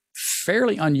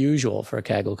fairly unusual for a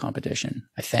Kaggle competition,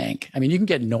 I think. I mean, you can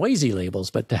get noisy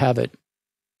labels, but to have it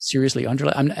seriously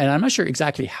underlabeled, and I'm not sure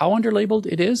exactly how underlabeled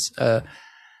it is.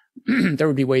 There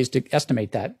would be ways to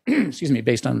estimate that, excuse me,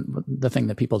 based on the thing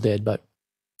that people did, but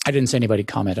I didn't see anybody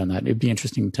comment on that. It'd be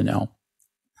interesting to know.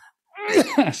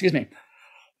 Excuse me.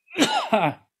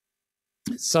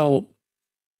 So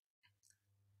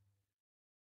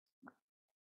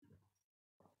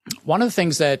one of the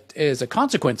things that is a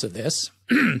consequence of this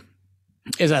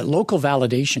is that local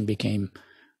validation became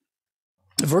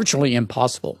virtually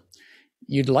impossible.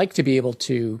 You'd like to be able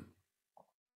to,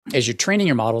 as you're training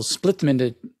your models, split them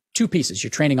into two pieces.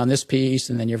 You're training on this piece,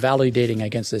 and then you're validating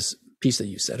against this piece that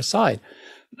you set aside.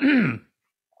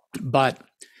 But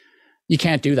you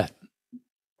can't do that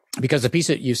because the piece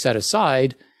that you set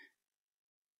aside,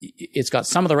 it's got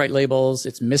some of the right labels.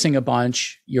 It's missing a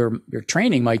bunch. Your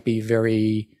training might be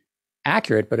very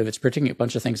accurate, but if it's predicting a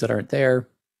bunch of things that aren't there,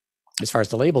 as far as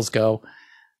the labels go,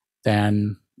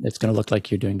 then it's going to look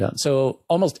like you're doing that. So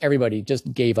almost everybody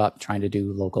just gave up trying to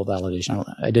do local validation.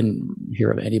 I didn't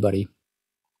hear of anybody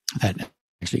that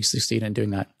actually succeeded in doing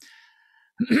that.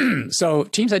 So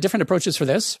teams had different approaches for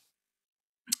this.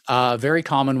 A very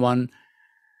common one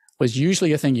was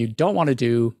usually a thing you don't want to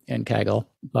do in Kaggle,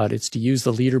 but it's to use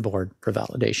the leaderboard for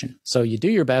validation. So you do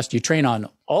your best. You train on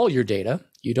all your data.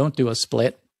 You don't do a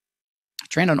split.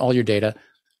 Train on all your data.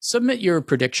 Submit your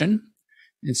prediction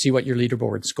and see what your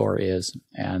leaderboard score is,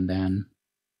 and then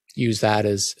use that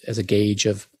as a gauge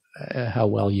of how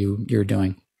well you're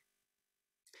doing.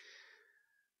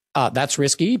 That's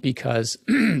risky because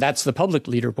that's the public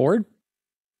leaderboard.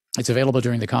 It's available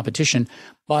during the competition,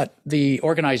 but the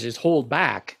organizers hold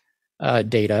back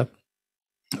data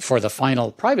for the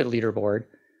final private leaderboard,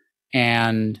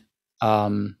 and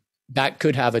that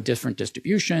could have a different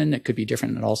distribution. It could be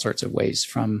different in all sorts of ways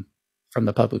from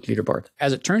the public leaderboard.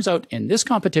 As it turns out, in this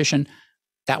competition,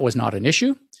 that was not an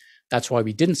issue. That's why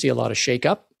we didn't see a lot of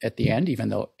shakeup at the end, even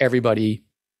though everybody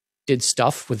did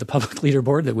stuff with the public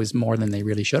leaderboard that was more than they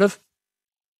really should have.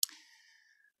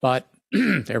 But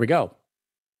there we go.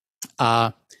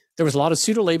 There was a lot of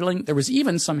pseudo labeling. There was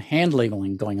even some hand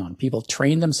labeling going on. People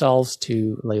trained themselves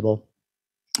to label.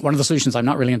 One of the solutions I'm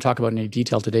not really going to talk about in any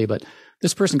detail today, but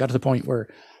this person got to the point where,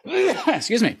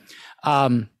 excuse me,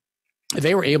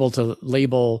 they were able to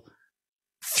label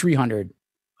 300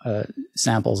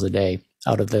 samples a day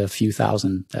out of the few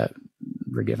thousand that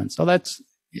were given. So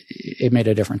it made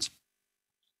a difference.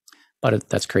 But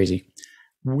that's crazy.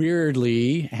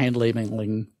 Weirdly, hand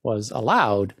labeling was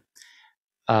allowed,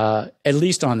 at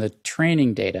least on the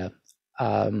training data.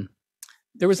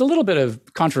 there was a little bit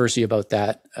of controversy about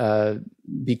that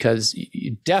because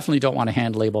you definitely don't want to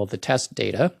hand label the test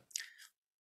data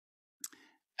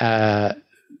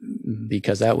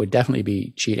because that would definitely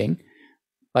be cheating.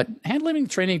 But hand labeling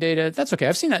training data, that's okay.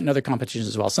 I've seen that in other competitions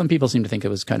as well. Some people seem to think it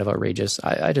was kind of outrageous.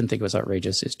 I didn't think it was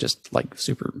outrageous. It's just like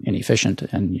super inefficient,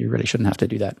 and you really shouldn't have to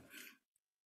do that.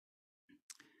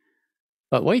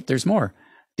 But wait, there's more.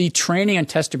 The training and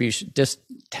test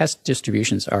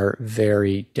distributions are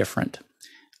very different.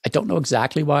 I don't know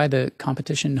exactly why the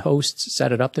competition hosts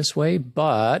set it up this way,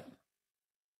 but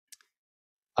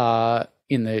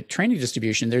in the training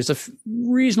distribution, there's a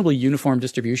reasonably uniform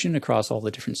distribution across all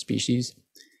the different species.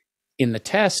 In the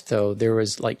test, though, there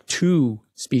was like 2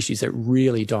 species that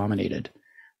really dominated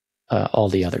all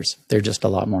the others. They're just a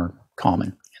lot more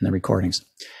common in the recordings.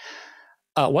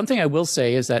 One thing I will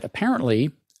say is that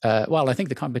apparently, well, I think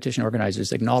the competition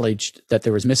organizers acknowledged that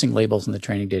there was missing labels in the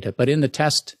training data, but in the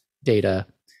test data,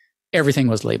 everything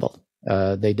was labeled.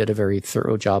 They did a very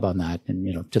thorough job on that,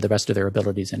 and to the best of their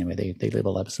abilities anyway, they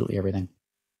label absolutely everything.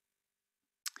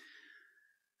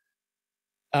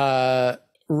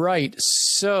 Right.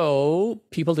 So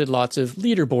people did lots of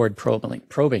leaderboard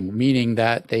probing, meaning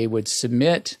that they would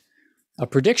submit a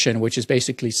prediction, which is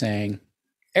basically saying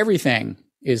everything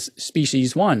is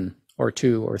species 1 or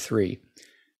 2 or 3,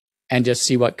 and just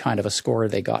see what kind of a score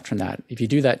they got from that. If you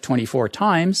do that 24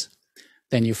 times,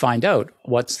 then you find out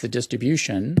what's the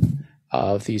distribution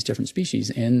of these different species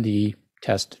in the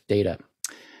test data.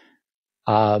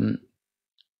 I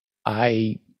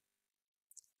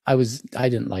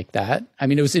didn't like that. I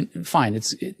mean, it was fine.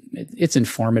 It's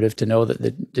informative to know that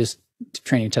the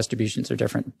training distributions are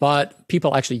different, but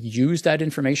people actually used that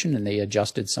information and they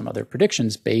adjusted some other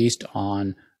predictions based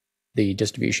on the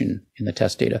distribution in the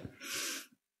test data.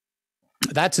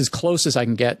 That's as close as I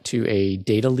can get to a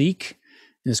data leak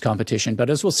in this competition. But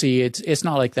as we'll see, it's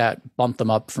not like that bumped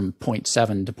them up from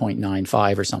 0.7 to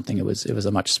 0.95 or something. It was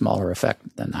a much smaller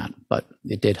effect than that, but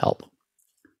it did help.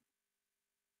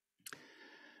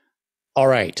 All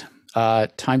right,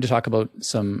 time to talk about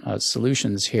some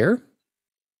solutions here.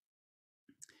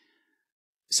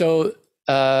 So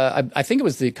I think it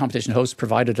was the competition host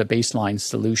provided a baseline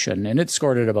solution, and it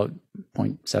scored at about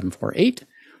 0.748.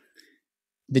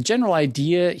 The general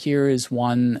idea here is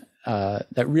one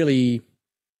that really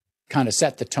kind of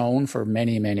set the tone for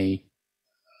many, many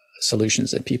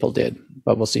solutions that people did,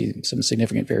 but we'll see some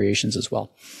significant variations as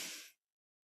well.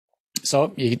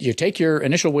 So you take your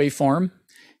initial waveform,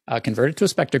 convert it to a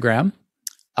spectrogram.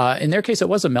 In their case, it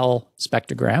was a MEL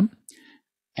spectrogram.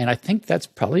 And I think that's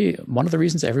probably one of the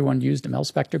reasons everyone used a MEL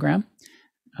spectrogram.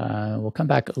 We'll come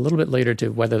back a little bit later to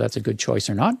whether that's a good choice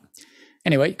or not.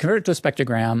 Anyway, convert it to a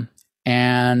spectrogram,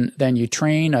 and then you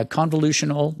train a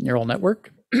convolutional neural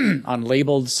network on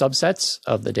labeled subsets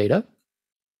of the data.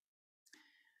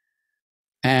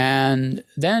 And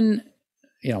then,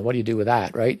 what do you do with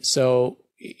that, right? So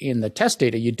in the test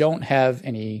data, you don't have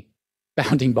any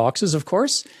bounding boxes, of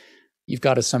course. You've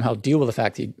got to somehow deal with the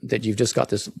fact that you've just got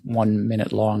this 1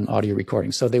 minute long audio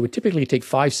recording. So they would typically take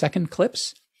 5-second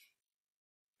clips.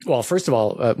 Well, first of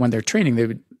all, when they're training,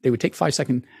 they would take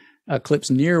 5-second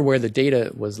clips near where the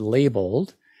data was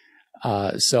labeled.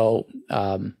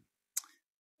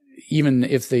 Even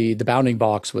if the bounding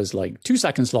box was like 2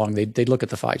 seconds long, they'd look at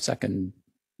the 5-second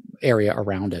area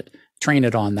around it, train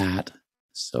it on that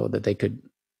so that they could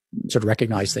sort of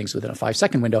recognize things within a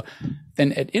 5-second window.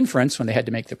 Then at inference, when they had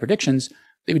to make the predictions,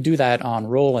 they would do that on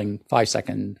rolling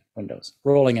 5-second windows,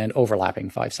 rolling and overlapping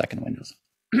 5-second windows.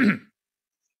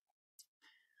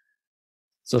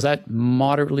 So is that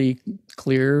moderately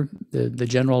clear, the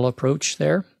general approach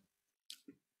there?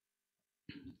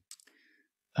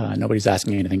 Nobody's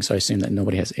asking anything, so I assume that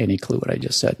nobody has any clue what I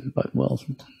just said, but we'll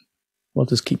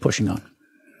just keep pushing on.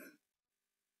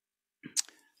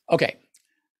 Okay.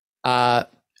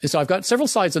 So I've got several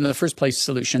slides on the first place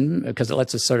solution because it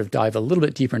lets us sort of dive a little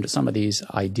bit deeper into some of these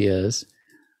ideas.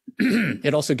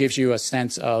 It also gives you a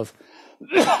sense of,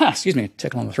 excuse me,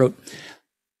 tickle on the throat.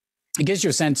 It gives you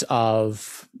a sense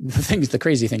of the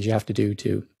crazy things you have to do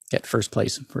to get first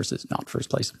place versus not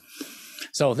first place.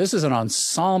 So this is an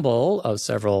ensemble of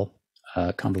several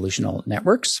convolutional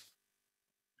networks.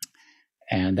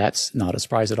 And that's not a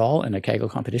surprise at all. In a Kaggle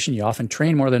competition, you often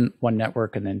train more than one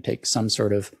network and then take some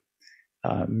sort of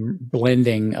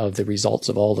blending of the results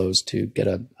of all those to get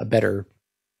a better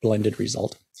blended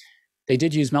result. They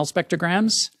did use MEL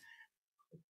spectrograms,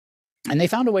 and they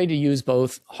found a way to use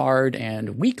both hard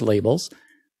and weak labels.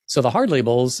 So the hard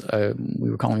labels, we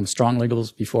were calling them strong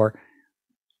labels before,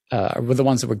 were the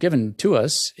ones that were given to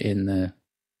us in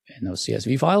those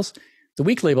CSV files. The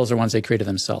weak labels are ones they created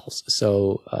themselves.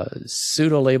 So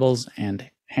pseudo labels and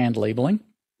hand labeling.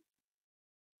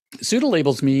 Pseudo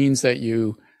labels means that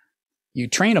you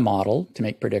train a model to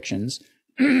make predictions,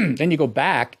 then you go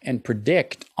back and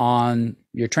predict on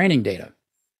your training data.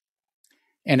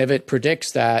 And if it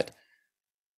predicts that,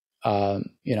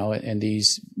 in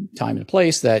these time and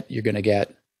place that you're going to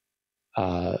get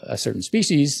a certain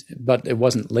species, but it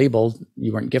wasn't labeled,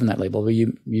 you weren't given that label, but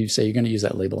you say you're going to use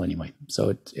that label anyway.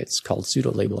 So it's called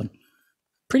pseudo labeling.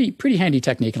 Pretty handy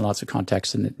technique in lots of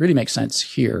contexts, and it really makes sense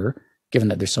here, given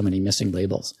that there's so many missing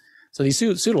labels. So these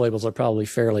pseudo labels are probably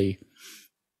fairly,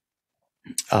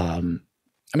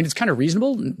 it's kind of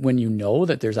reasonable when you know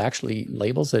that there's actually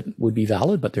labels that would be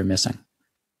valid, but they're missing.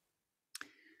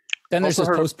 Then there's this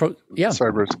post-pro. Yeah.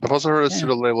 Sorry, Bruce. I've also heard of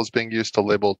pseudo labels being used to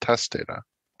label test data,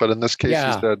 but in this case,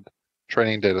 you said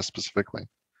training data specifically.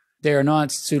 They are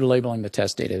not pseudo labeling the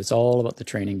test data. It's all about the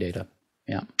training data.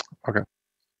 Yeah. Okay.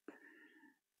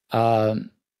 And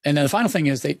then the final thing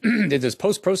is they did this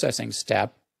post-processing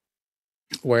step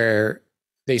where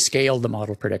they scaled the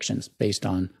model predictions based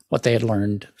on what they had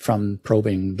learned from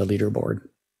probing the leaderboard,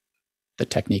 the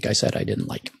technique I said I didn't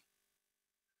like.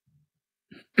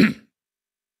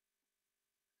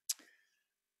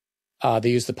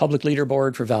 They used the public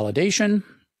leaderboard for validation.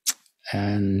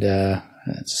 And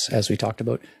as we talked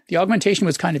about, the augmentation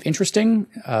was kind of interesting.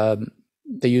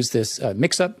 They used this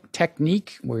mix-up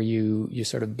technique where you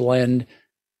sort of blend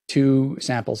two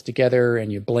samples together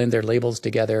and you blend their labels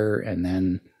together, and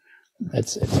then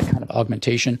it's a kind of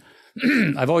augmentation.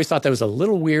 I've always thought that was a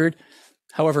little weird.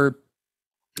 However,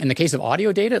 in the case of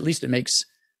audio data, at least it makes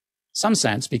some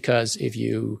sense, because if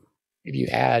you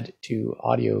add two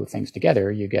audio things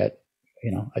together, you get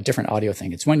a different audio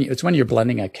thing. It's when you're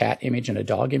blending a cat image and a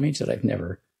dog image that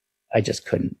I just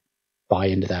couldn't buy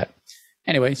into that.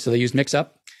 Anyway, so they used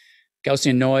mix-up.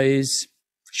 Gaussian noise,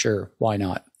 sure, why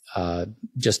not?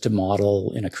 Just to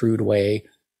model in a crude way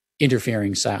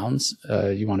interfering sounds.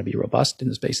 You want to be robust in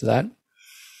the space of that.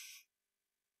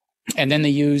 And then they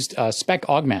used spec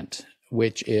augment,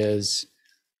 which is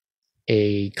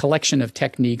a collection of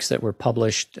techniques that were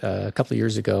published a couple of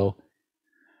years ago.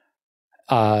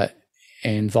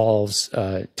 Involves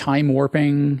time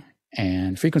warping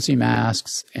and frequency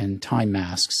masks and time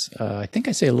masks. I think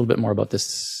I say a little bit more about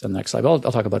this on the next slide. I'll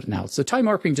talk about it now. So time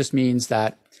warping just means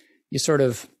that you sort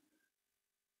of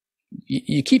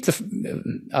you keep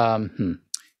the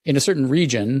in a certain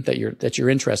region that you're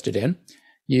interested in.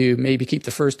 You maybe keep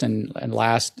the first and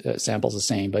last samples the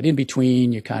same, but in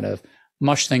between you kind of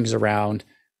mush things around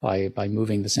by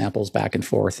moving the samples back and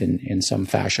forth in some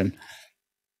fashion.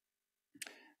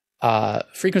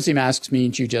 Frequency masks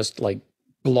means you just like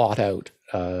blot out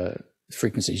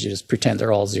frequencies. You just pretend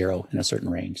they're all zero in a certain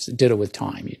range. So ditto with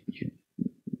time. You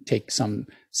take some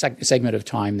segment of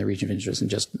time, the region of interest, and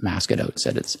just mask it out.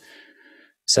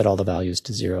 Set all the values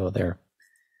to zero there.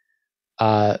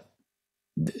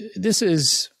 This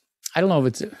is, I don't know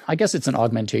if I guess it's an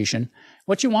augmentation.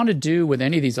 What you want to do with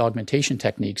any of these augmentation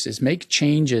techniques is make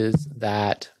changes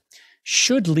that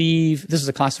should leave, this is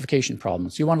a classification problem.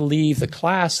 So you want to leave the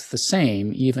class the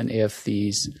same, even if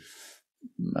these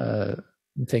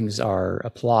things are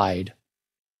applied.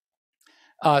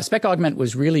 Spec augment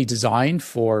was really designed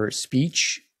for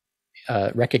speech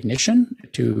recognition,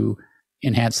 to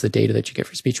enhance the data that you get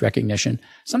for speech recognition.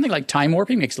 Something like time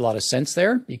warping makes a lot of sense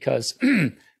there, because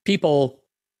people,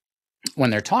 when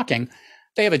they're talking,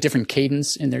 they have a different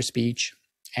cadence in their speech,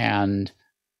 and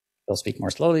they'll speak more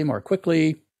slowly, more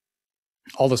quickly,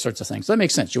 all those sorts of things. So that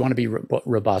makes sense. You want to be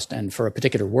robust. And for a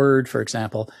particular word, for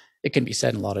example, it can be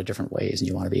said in a lot of different ways, and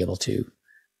you want to be able to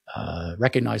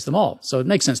recognize them all. So it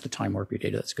makes sense to time warp your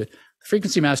data. That's good. The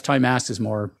frequency mask, time mask is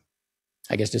more,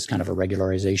 I guess, just kind of a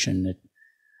regularization. It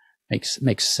makes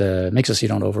us so you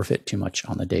don't overfit too much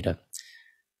on the data.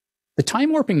 The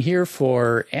time warping here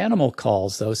for animal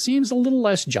calls, though, seems a little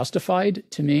less justified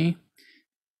to me.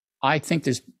 I think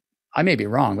I may be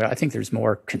wrong, but I think there's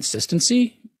more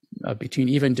consistency between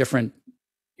even different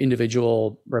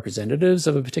individual representatives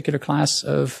of a particular class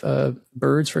of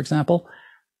birds, for example.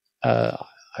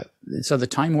 So the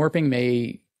time warping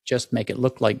may just make it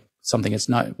look like something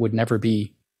would never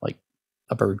be like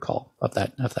a bird call of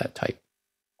that type.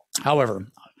 However,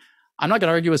 I'm not going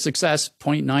to argue with success,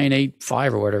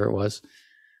 0.985 or whatever it was.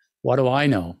 What do I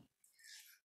know?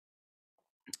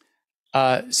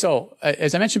 So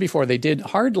as I mentioned before, they did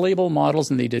hard label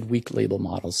models and they did weak label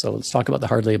models. So let's talk about the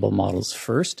hard label models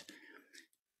first.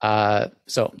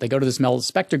 So they go to this MEL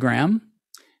spectrogram,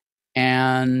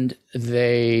 and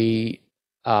they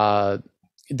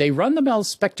they run the Bell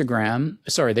spectrogram.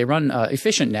 Sorry, they run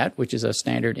EfficientNet, which is a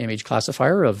standard image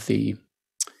classifier of the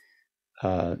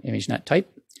ImageNet type,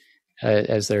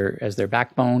 as their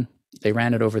backbone. They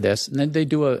ran it over this, and then they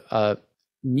do a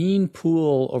mean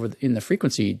pool in the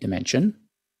frequency dimension,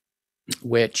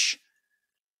 which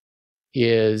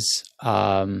is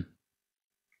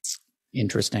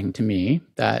interesting to me.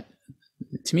 That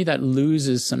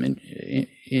loses some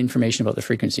information about the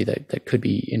frequency that could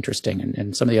be interesting,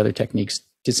 and some of the other techniques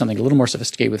did something a little more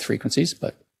sophisticated with frequencies,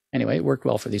 but anyway, it worked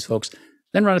well for these folks.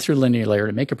 Then run it through linear layer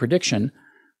to make a prediction,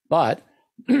 but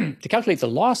to calculate the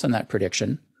loss on that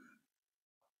prediction,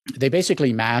 they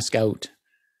basically mask out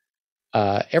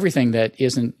everything that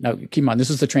isn't. Now, keep in mind, this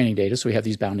is the training data, so we have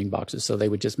these bounding boxes. So they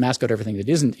would just mask out everything that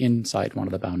isn't inside one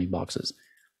of the bounding boxes.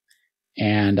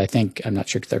 And I think, I'm not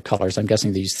sure their colors, I'm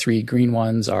guessing these 3 green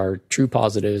ones are true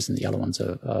positives and the yellow one's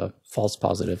a false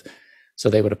positive. So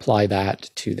they would apply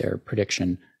that to their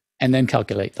prediction and then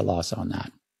calculate the loss on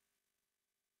that.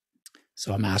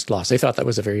 So a masked loss. They thought that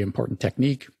was a very important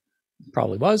technique.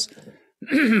 Probably was.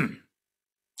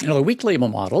 The weak label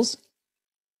models,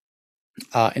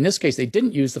 in this case, they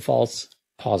didn't use the false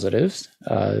positives.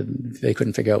 They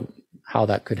couldn't figure out how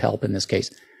that could help in this case.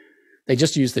 They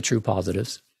just used the true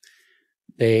positives.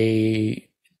 They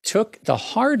took the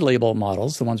hard label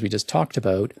models, the ones we just talked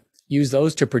about, used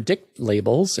those to predict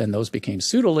labels, and those became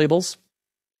pseudo labels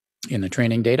in the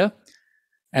training data.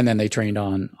 And then they trained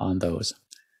on those.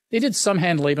 They did some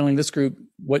hand labeling. This group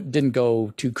didn't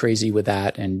go too crazy with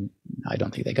that, and I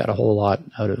don't think they got a whole lot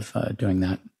out of doing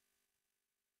that.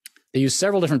 They used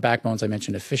several different backbones. I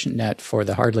mentioned EfficientNet for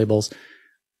the hard labels.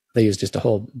 They used just a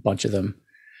whole bunch of them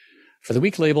for the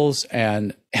weak labels,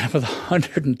 and with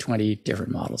 120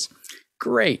 different models.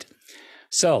 Great.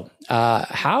 So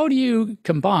how do you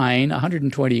combine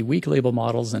 120 weak label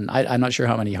models? And I'm not sure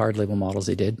how many hard label models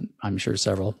they did. I'm sure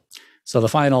several. So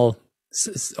the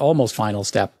almost final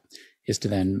step is to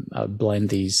then blend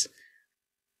these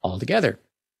all together.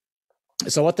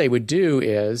 So what they would do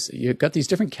is you've got these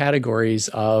different categories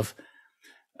of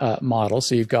models.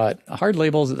 So you've got hard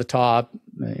labels at the top,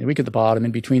 weak at the bottom.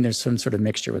 In between, there's some sort of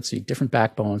mixture. Let's see, different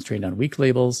backbones trained on weak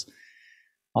labels,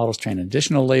 models trained on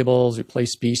additional labels,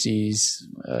 replace species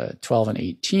 12 and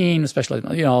 18, especially,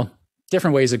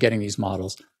 different ways of getting these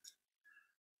models.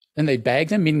 Then they'd bag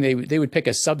them, meaning they would pick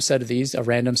a subset of these, a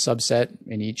random subset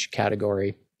in each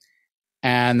category.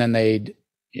 And then they'd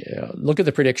look at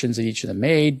the predictions that each of them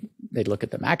made. They'd look at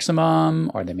the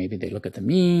maximum, or maybe they look at the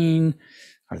mean,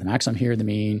 or the maximum here, the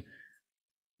mean,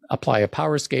 apply a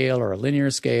power scale or a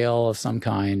linear scale of some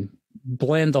kind,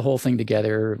 blend the whole thing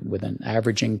together with an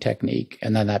averaging technique,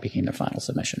 and then that became their final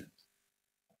submission.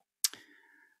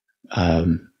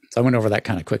 So I went over that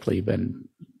kind of quickly, but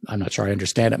I'm not sure I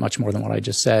understand it much more than what I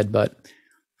just said, but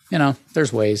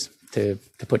there's ways to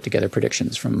put together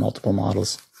predictions from multiple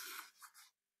models.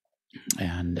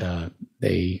 And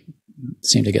they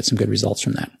seem to get some good results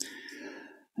from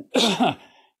that.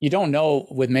 You don't know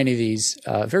with many of these,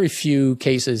 very few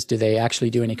cases do they actually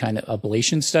do any kind of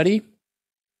ablation study.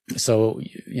 So,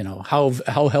 how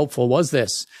helpful was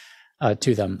this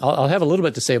to them? I'll have a little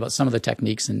bit to say about some of the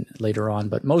techniques later on,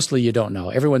 but mostly you don't know.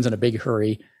 Everyone's in a big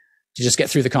hurry to just get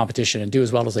through the competition and do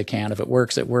as well as they can. If it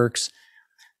works, it works.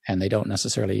 And they don't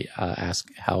necessarily ask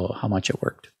how much it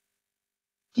worked.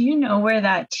 Do you know where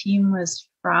that team was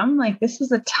from? Like, this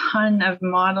is a ton of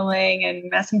modeling and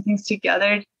messing things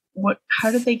together.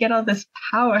 How did they get all this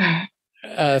power?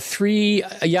 I'm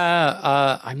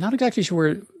not exactly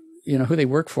sure who they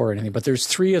work for or anything, but there's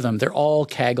 3 of them. They're all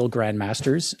Kaggle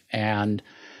grandmasters, and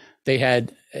they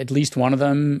had at least one of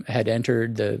them had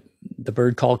entered the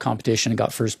bird call competition and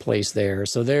got first place there.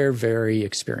 So they're very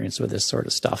experienced with this sort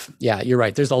of stuff. Yeah, you're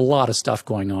right. There's a lot of stuff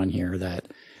going on here that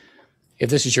if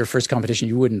this is your first competition,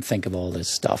 you wouldn't think of all this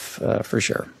stuff for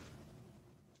sure.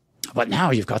 But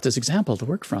now you've got this example to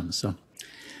work from. So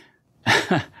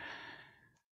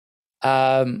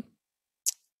I'm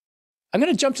going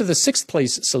to jump to the 6th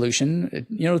place solution.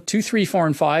 2, 3, 4,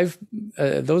 and 5,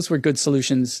 those were good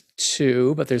solutions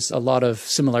too, but there's a lot of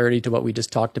similarity to what we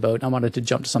just talked about. I wanted to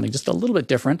jump to something just a little bit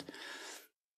different.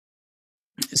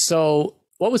 So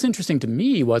what was interesting to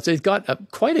me was it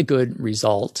got quite a good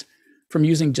result from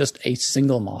using just a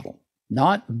single model,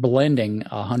 not blending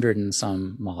 100 and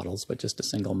some models, but just a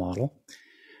single model.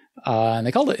 And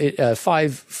they called it a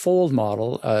 5-fold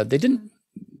model.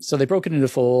 So they broke it into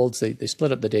folds. They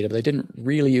split up the data, but they didn't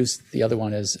really use the other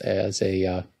one as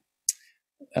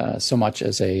so much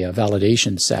as a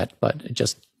validation set, but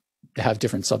just to have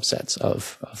different subsets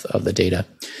of the data.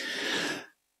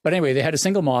 But anyway, they had a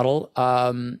single model,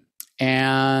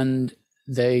 and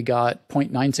they got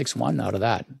 0.961 out of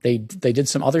that. They did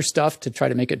some other stuff to try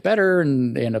to make it better,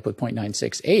 and they ended up with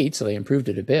 0.968, so they improved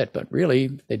it a bit, but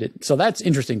really they did. So that's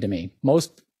interesting to me.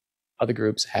 Most other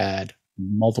groups had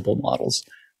multiple models.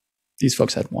 These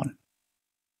folks had one.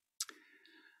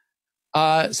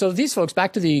 So these folks,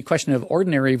 back to the question of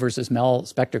ordinary versus MEL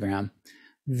spectrogram,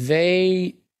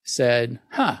 they said,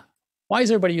 why is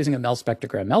everybody using a MEL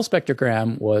spectrogram? MEL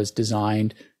spectrogram was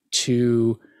designed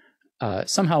to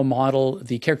somehow model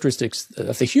the characteristics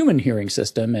of the human hearing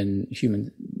system and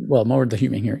more the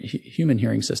human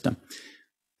hearing system.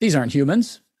 These aren't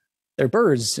humans. They're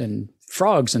birds and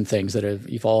frogs and things that have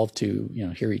evolved to,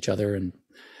 hear each other. And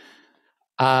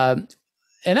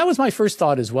that was my first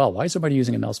thought as well. Why is everybody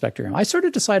using a MEL spectrogram? I sort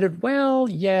of decided, well,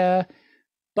 yeah,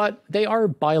 but they are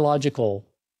biological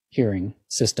hearing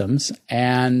systems,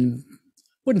 and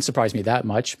wouldn't surprise me that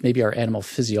much. Maybe our animal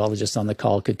physiologists on the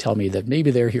call could tell me that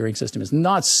maybe their hearing system is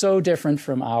not so different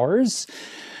from ours.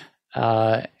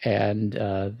 And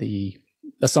the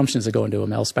assumptions that go into a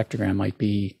MEL spectrogram might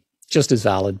be just as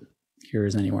valid here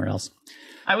as anywhere else.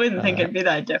 I wouldn't think it'd be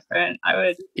that different.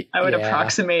 I would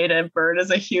approximate a bird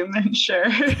as a human, sure.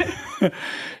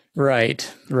 Right.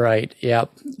 Yeah.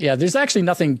 There's actually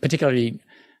nothing particularly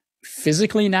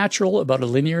physically natural about a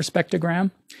linear spectrogram,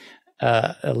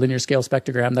 a linear scale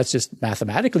spectrogram. That's just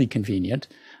mathematically convenient.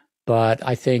 But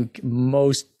I think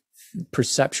most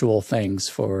perceptual things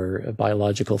for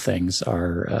biological things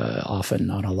are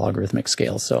often on a logarithmic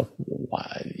scale. So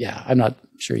I'm not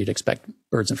sure you'd expect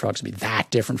birds and frogs to be that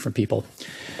different from people.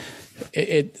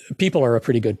 People are a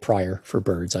pretty good prior for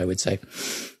birds, I would say.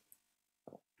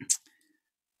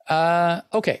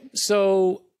 Okay,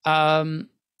 so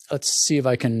let's see if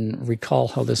I can recall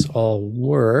how this all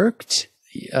worked.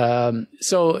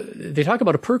 So they talk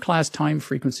about a per class time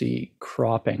frequency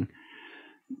cropping.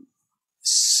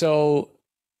 So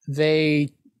they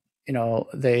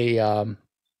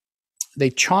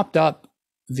chopped up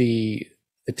the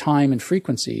time and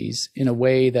frequencies in a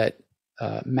way that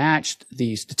matched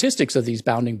the statistics of these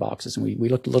bounding boxes. And we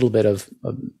looked a little bit of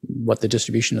what the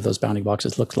distribution of those bounding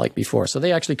boxes looked like before. So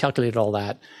they actually calculated all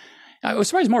that. I was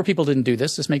surprised more people didn't do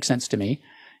this. This makes sense to me.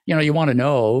 You want to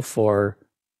know for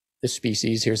this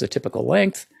species, here's a typical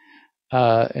length,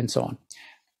 and so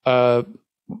on.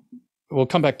 We'll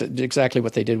come back to exactly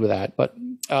what they did with that. But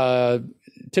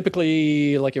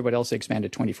typically, like everybody else, they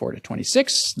expanded 24 to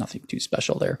 26. Nothing too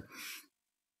special there.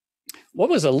 What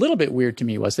was a little bit weird to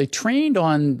me was they trained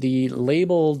on the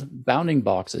labeled bounding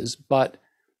boxes, but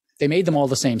they made them all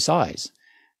the same size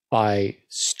by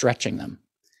stretching them.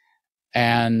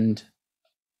 And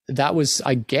that was,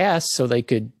 I guess, so they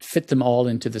could fit them all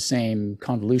into the same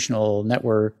convolutional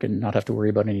network and not have to worry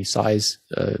about any size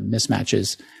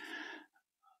mismatches.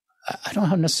 I don't know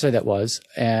how necessary that was.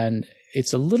 And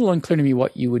it's a little unclear to me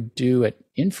what you would do at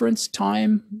inference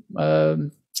time.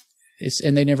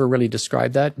 And they never really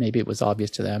described that. Maybe it was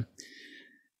obvious to them.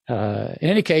 In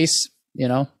any case,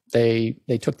 they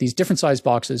took these different size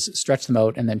boxes, stretched them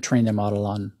out, and then trained their model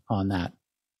on that.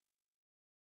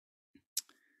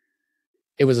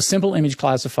 It was a simple image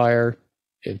classifier.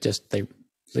 It just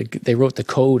they wrote the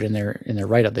code in their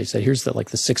write-up. They said, here's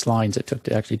the 6 lines it took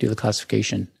to actually do the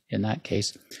classification in that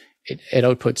case. It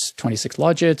outputs 26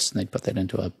 logits, and they put that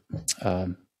into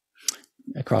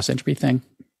a cross entropy thing.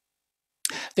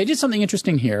 They did something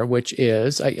interesting here, which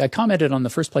is I commented on the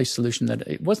first place solution that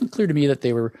it wasn't clear to me that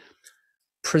they were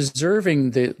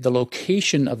preserving the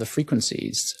location of the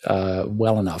frequencies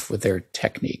well enough with their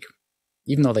technique,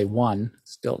 even though they won.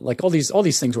 Still, all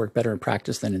these things work better in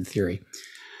practice than in theory.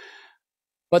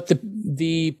 But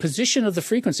the position of the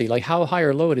frequency, like how high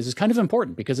or low it is kind of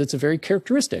important because it's a very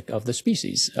characteristic of the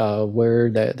species where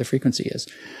the frequency is.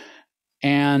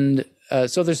 And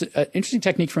so there's an interesting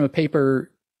technique from a paper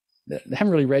that I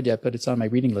haven't really read yet, but it's on my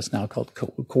reading list now, called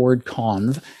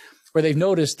CORD-CONV, where they've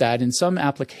noticed that in some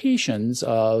applications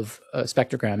of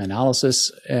spectrogram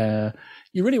analysis,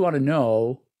 you really want to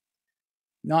know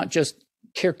not just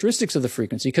characteristics of the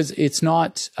frequency, because it's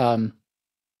not, you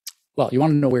want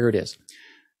to know where it is.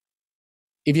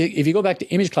 If you go back to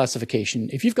image classification,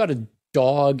 if you've got a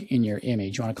dog in your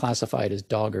image, you want to classify it as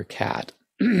dog or cat.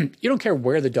 You don't care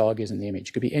where the dog is in the image.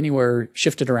 It could be anywhere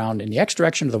shifted around in the X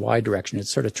direction or the Y direction.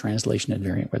 It's sort of translation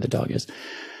invariant where the dog is.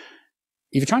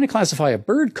 If you're trying to classify a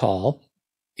bird call,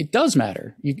 it does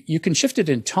matter. You can shift it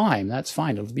in time. That's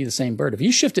fine. It'll be the same bird. If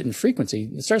you shift it in frequency,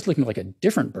 it starts looking like a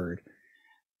different bird.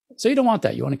 So you don't want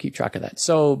that. You want to keep track of that.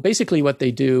 So basically what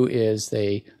they do is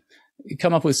they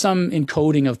come up with some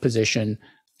encoding of position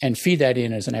and feed that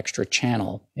in as an extra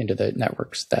channel into the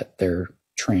networks that they're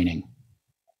training.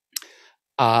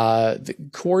 The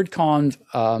CORD-CONV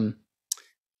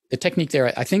the technique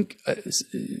there, I think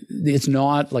it's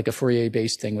not like a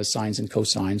Fourier-based thing with sines and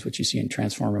cosines, which you see in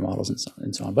transformer models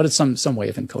and so on, but it's some way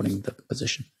of encoding the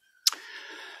position.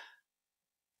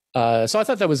 So I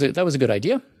thought that was a good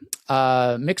idea.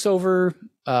 Mixover,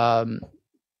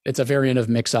 it's a variant of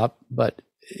mix-up, but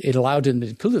it allowed them to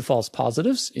include the false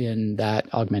positives in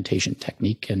that augmentation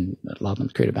technique and allowed them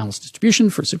to create a balanced distribution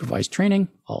for supervised training.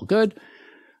 All good.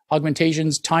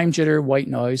 Augmentations, time jitter, white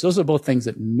noise, those are both things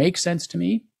that make sense to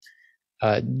me.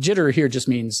 Jitter here just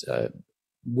means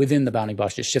within the bounding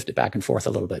box, just shift it back and forth a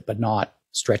little bit, but not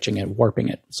stretching it, warping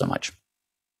it so much.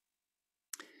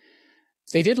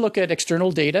 They did look at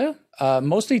external data,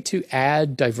 mostly to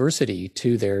add diversity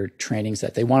to their training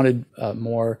set. They wanted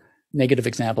more negative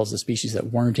examples of species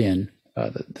that weren't in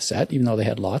the set, even though they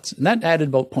had lots. And that added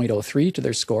about 0.03 to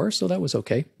their score, so that was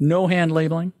okay. No hand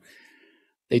labeling.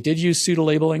 They did use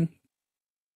pseudo-labeling.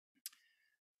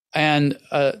 And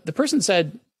the person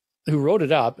said, who wrote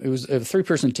it up, it was a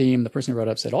 3-person team, the person who wrote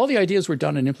it up said, all the ideas were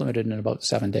done and implemented in about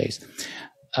 7 days.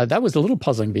 That was a little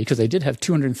puzzling because they did have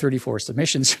 234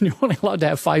 submissions and you're only allowed to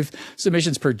have 5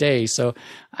 submissions per day. So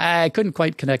I couldn't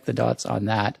quite connect the dots on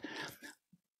that.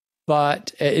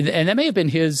 But, and that may have been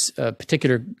his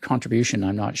particular contribution,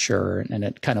 I'm not sure. And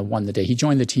it kind of won the day. He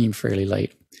joined the team fairly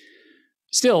late.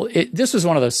 Still, this was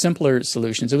one of the simpler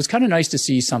solutions. It was kind of nice to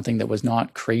see something that was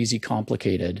not crazy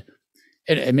complicated.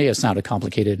 It may have sounded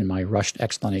complicated in my rushed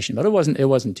explanation, but it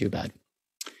wasn't too bad.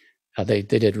 They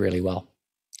did really well.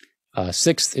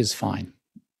 6th is fine,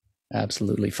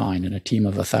 absolutely fine. In a team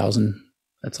of 1,000,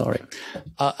 that's all right.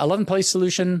 11th place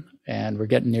solution, and we're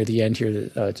getting near the end here.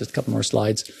 Just a couple more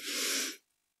slides.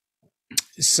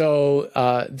 So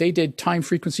they did time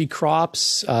frequency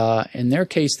crops. In their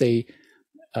case, they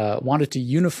wanted to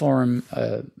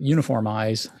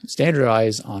uniformize,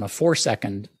 standardize on a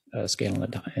 4-second scale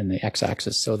in the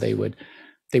x-axis. So they would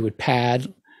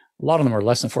pad. A lot of them were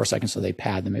less than 4 seconds, so they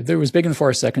pad them. If it was bigger than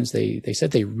 4 seconds, they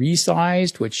said they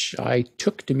resized, which I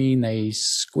took to mean they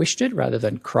squished it rather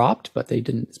than cropped, but they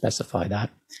didn't specify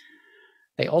that.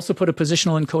 They also put a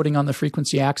positional encoding on the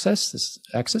frequency axis.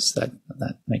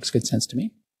 That makes good sense to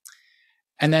me.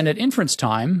 And then at inference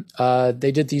time,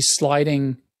 they did these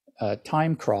sliding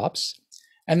time crops,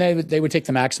 and they would take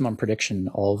the maximum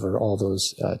prediction over all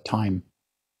those time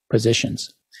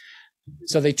positions.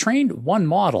 So they trained one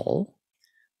model,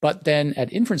 but then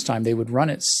at inference time, they would run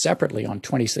it separately on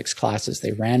 26 classes.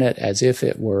 They ran it as if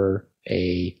it were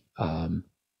a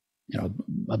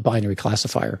binary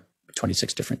classifier,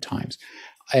 26 different times.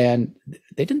 And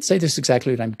they didn't say this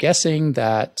exactly, but I'm guessing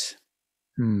that,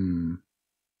 I'm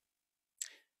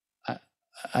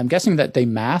guessing that they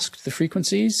masked the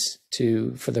frequencies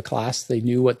for the class. They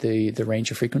knew what the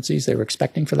range of frequencies they were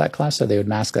expecting for that class, so they would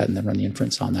mask that and then run the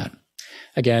inference on that.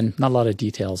 Again, not a lot of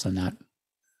details on that.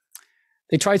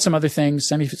 They tried some other things.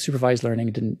 Semi-supervised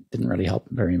learning didn't really help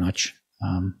very much.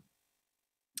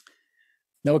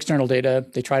 No external data.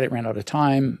 They tried it, ran out of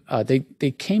time.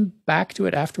 They came back to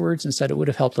it afterwards and said it would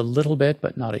have helped a little bit,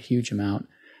 but not a huge amount.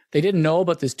 They didn't know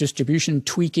about this distribution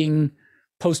tweaking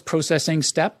post-processing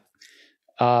step.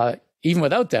 Even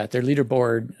without that, their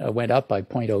leaderboard went up by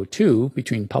 0.02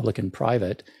 between public and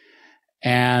private.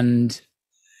 And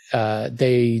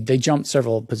they jumped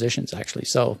several positions, actually.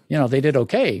 So, they did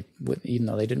okay, even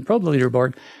though they didn't probe the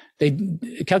leaderboard. They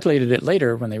calculated it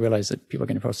later when they realized that people are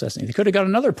going to process it. They could have got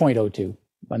another 0.02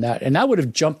 on that, and that would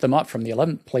have jumped them up from the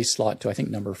 11th place slot to, I think,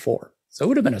 number 4. So it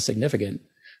would have been a significant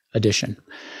addition.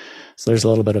 So there's a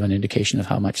little bit of an indication of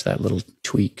how much that little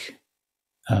tweak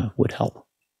would help.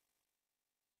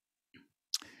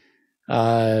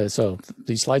 So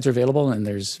these slides are available, and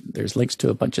there's links to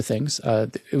a bunch of things.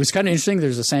 It was kind of interesting.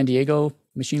 There's a San Diego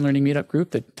machine learning meetup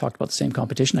group that talked about the same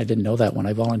competition. I didn't know that when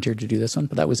I volunteered to do this one,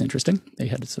 but that was interesting. They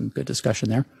had some good discussion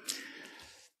there.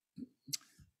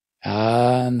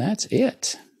 And that's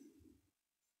it.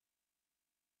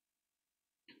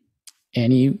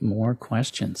 Any more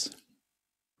questions?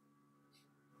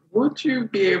 Would you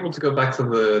be able to go back to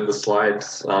the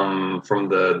slides from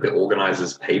the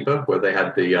organizers' paper where they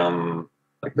had the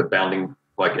bounding,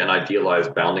 like an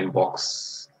idealized bounding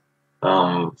box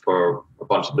for a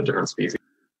bunch of the different species?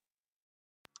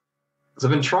 Because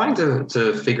I've been trying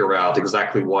to figure out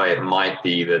exactly why it might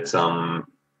be that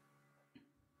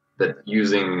that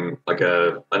using like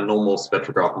a normal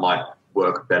spectrograph might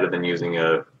work better than using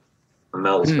a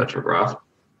MEL spectrograph.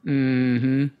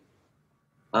 Mm-hmm.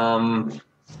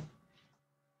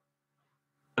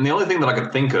 And the only thing that I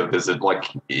could think of is that, like,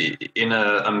 in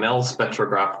a MEL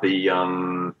spectrograph,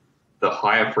 the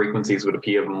higher frequencies would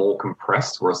appear more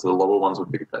compressed, whereas the lower ones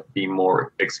would be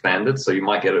more expanded. So you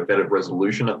might get a better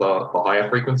resolution at the higher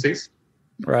frequencies.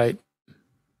 Right.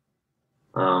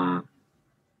 Um,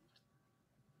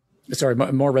 Sorry,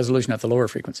 more resolution at the lower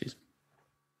frequencies.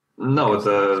 No,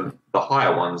 the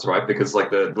higher ones, right? Because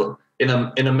like in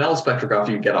a Mel spectrograph,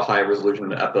 you get a higher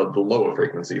resolution at the lower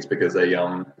frequencies because a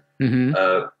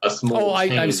small.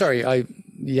 I'm sorry.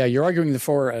 You're arguing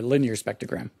for a linear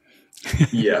spectrogram.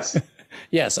 Yes.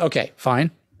 Yes. Okay.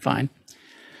 Fine.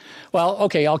 Well,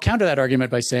 okay. I'll counter that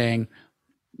argument by saying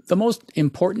the most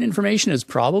important information is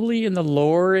probably in the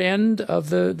lower end of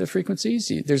the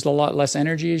frequencies. There's a lot less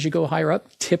energy as you go higher up,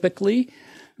 typically.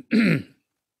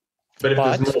 But if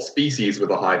there's more species with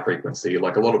a high frequency,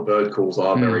 like a lot of bird calls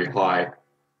are very high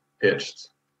pitched.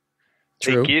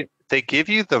 True. They give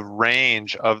you the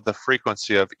range of the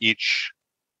frequency of each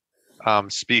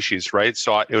species, right?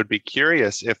 So it would be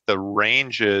curious if the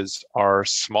ranges are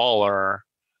smaller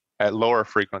at lower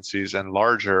frequencies and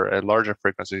larger at larger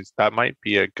frequencies. That might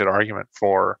be a good argument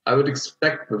for. I would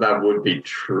expect that would be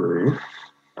true.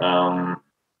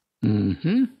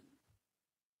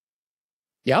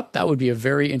 Yep, that would be a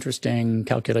very interesting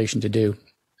calculation to do,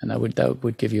 and that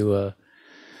would give you a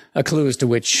clue as to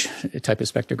which type of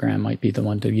spectrogram might be the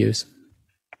one to use.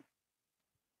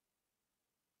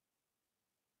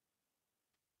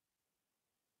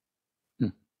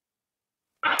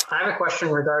 I have a question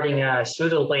regarding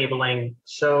pseudo labeling.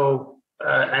 So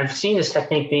I've seen this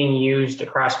technique being used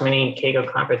across many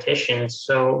Kaggle competitions.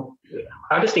 So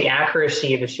how does the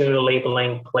accuracy of the pseudo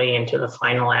labeling play into the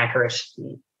final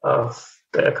accuracy of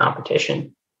the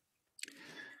competition?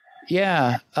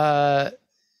 Yeah. I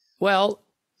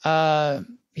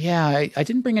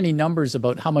didn't bring any numbers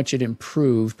about how much it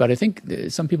improved, but I think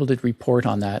some people did report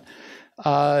on that.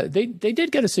 They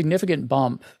did get a significant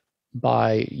bump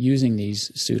by using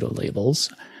these pseudo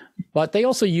labels, but they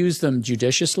also use them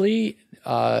judiciously.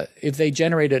 If they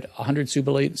generated 100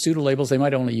 pseudo labels, they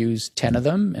might only use 10 of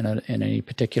them in a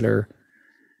particular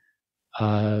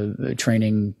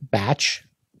training batch.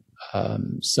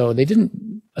 So they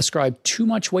didn't ascribe too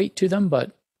much weight to them,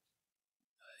 but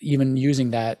even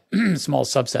using that small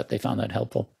subset, they found that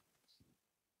helpful.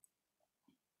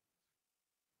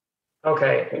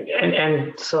 Okay,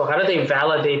 and so how do they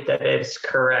validate that it's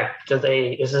correct?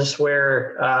 Is this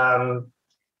where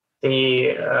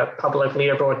the public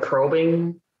leaderboard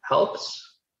probing helps?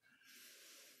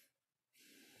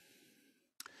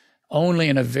 Only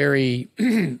in a very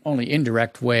only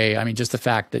indirect way. I mean, just the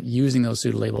fact that using those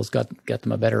pseudo labels get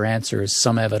them a better answer is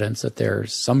some evidence that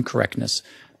there's some correctness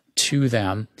to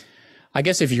them. I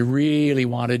guess if you really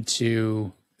wanted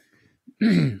to,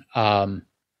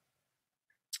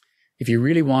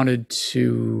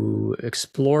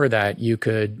 explore that, you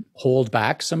could hold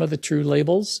back some of the true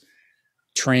labels,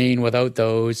 train without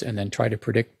those, and then try to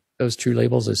predict those true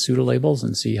labels as pseudo labels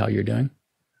and see how you're doing.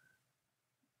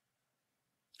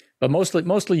 But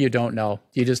mostly you don't know.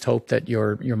 You just hope that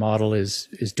your model is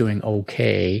doing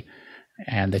okay,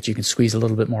 and that you can squeeze a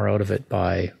little bit more out of it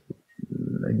by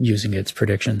using its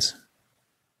predictions.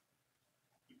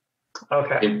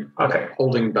 Okay.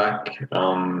 Holding back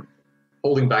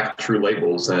true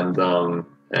labels and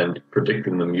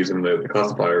predicting them using the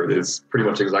classifier is pretty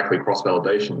much exactly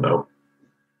cross-validation, though.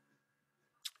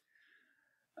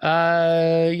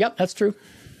 Yep, that's true.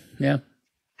 Yeah.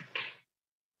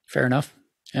 Fair enough.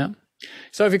 Yeah.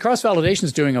 So if your cross-validation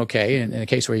is doing okay, in a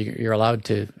case where you're allowed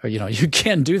to, or you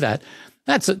can do that,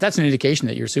 that's an indication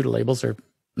that your pseudo labels are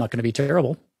not going to be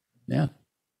terrible. Yeah.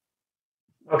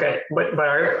 Okay, but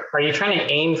are you trying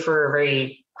to aim for a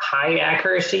very high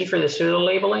accuracy for the pseudo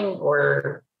labeling,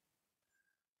 or?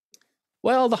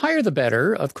 Well, the higher the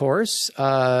better, of course.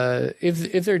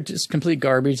 If they're just complete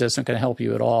garbage, that's not going to help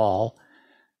you at all.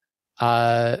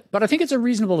 But I think it's a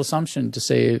reasonable assumption to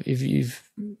say if you've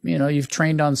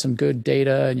trained on some good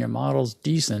data and your model's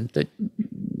decent, that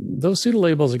those pseudo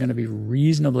labels are going to be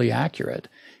reasonably accurate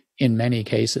in many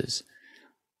cases.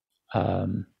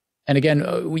 And again,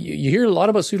 you hear a lot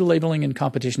about pseudo labeling in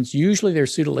competitions. Usually they're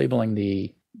pseudo labeling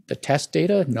the test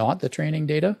data, not the training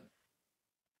data.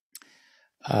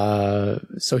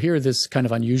 So here, this kind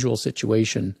of unusual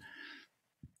situation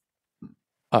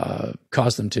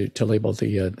caused them to label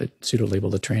the pseudo label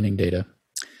the training data,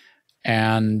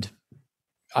 and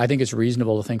I think it's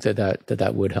reasonable to think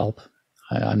that would help.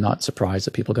 I'm not surprised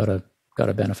that people got a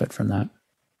benefit from that.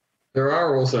 There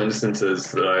are also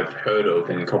instances that I've heard of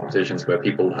in competitions where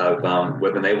people have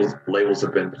where the labels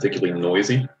have been particularly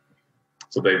noisy,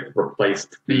 so they've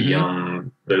replaced the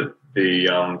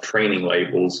training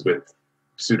labels with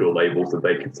pseudo labels that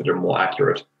they consider more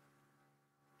accurate,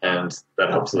 and that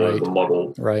helps the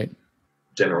model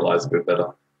generalize a bit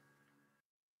better.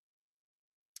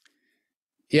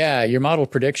 Yeah, your model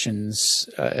predictions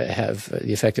have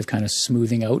the effect of kind of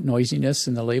smoothing out noisiness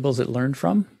in the labels it learned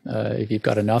from, if you've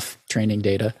got enough training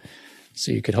data.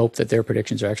 So you could hope that their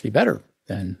predictions are actually better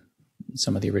than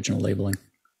some of the original labeling,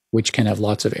 which can have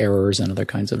lots of errors and other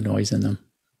kinds of noise in them.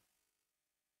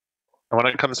 And when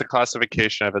it comes to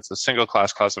classification, if it's a single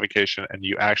class classification and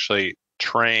you actually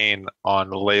train on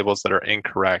the labels that are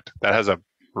incorrect, that has a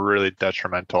really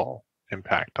detrimental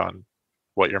impact on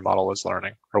what your model is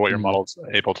learning or what your model is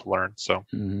able to learn. So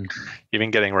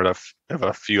even getting rid of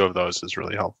a few of those is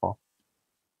really helpful.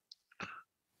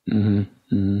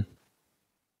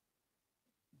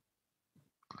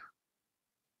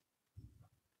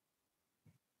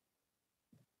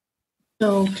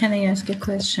 So can I ask a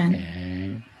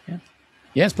question? Yeah.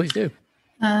 Yes, please do.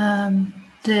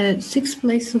 The sixth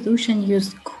place solution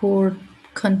used core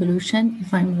convolution,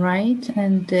 if I'm right,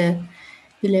 and the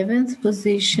 11th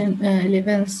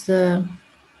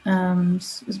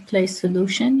place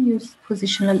solution used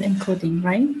positional encoding,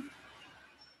 right?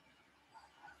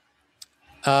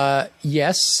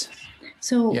 Yes.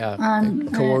 So yeah,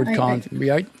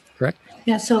 right? Correct.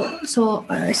 Yeah. So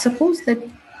I suppose that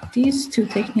these two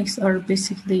techniques are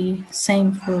basically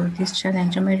same for this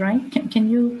challenge. Am I right? Can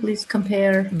you please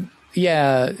compare?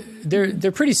 Yeah,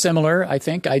 they're pretty similar, I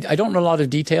think. I don't know a lot of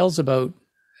details about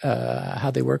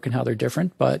how they work and how they're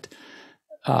different, but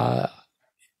and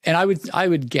I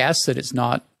would guess that it's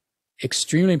not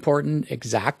extremely important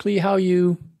exactly how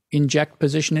you inject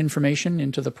position information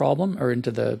into the problem or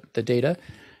into the data,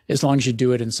 as long as you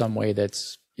do it in some way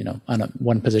that's,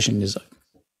 one position is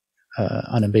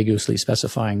unambiguously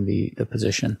specifying the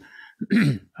position,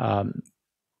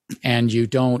 and you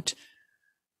don't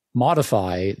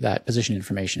modify that position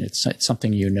information. It's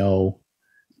something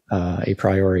a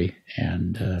priori,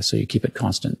 and so you keep it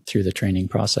constant through the training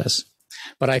process.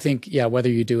 But I think, whether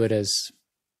you do it as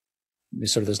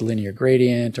sort of this linear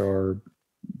gradient or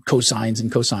cosines and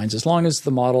cosines, as long as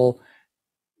the model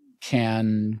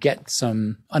can get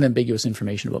some unambiguous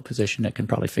information about position, it can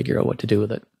probably figure out what to do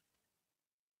with it.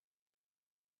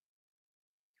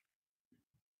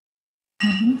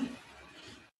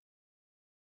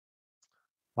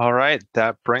 All right,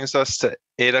 that brings us to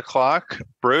 8 o'clock.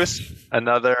 Bruce,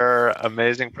 another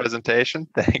amazing presentation.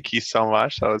 Thank you so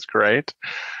much. That was great.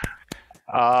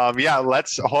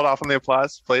 Let's hold off on the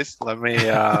applause, please. Let me,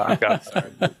 I've got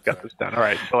this down. All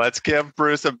right, so let's give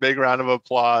Bruce a big round of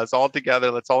applause. All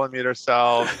together, let's all unmute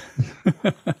ourselves.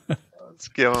 Let's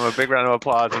give him a big round of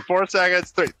applause in 4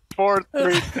 seconds. 3, 4,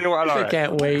 3, 2, 1. All right. I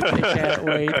can't wait.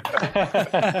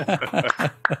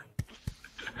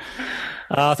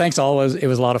 Thanks all. It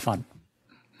was a lot of fun.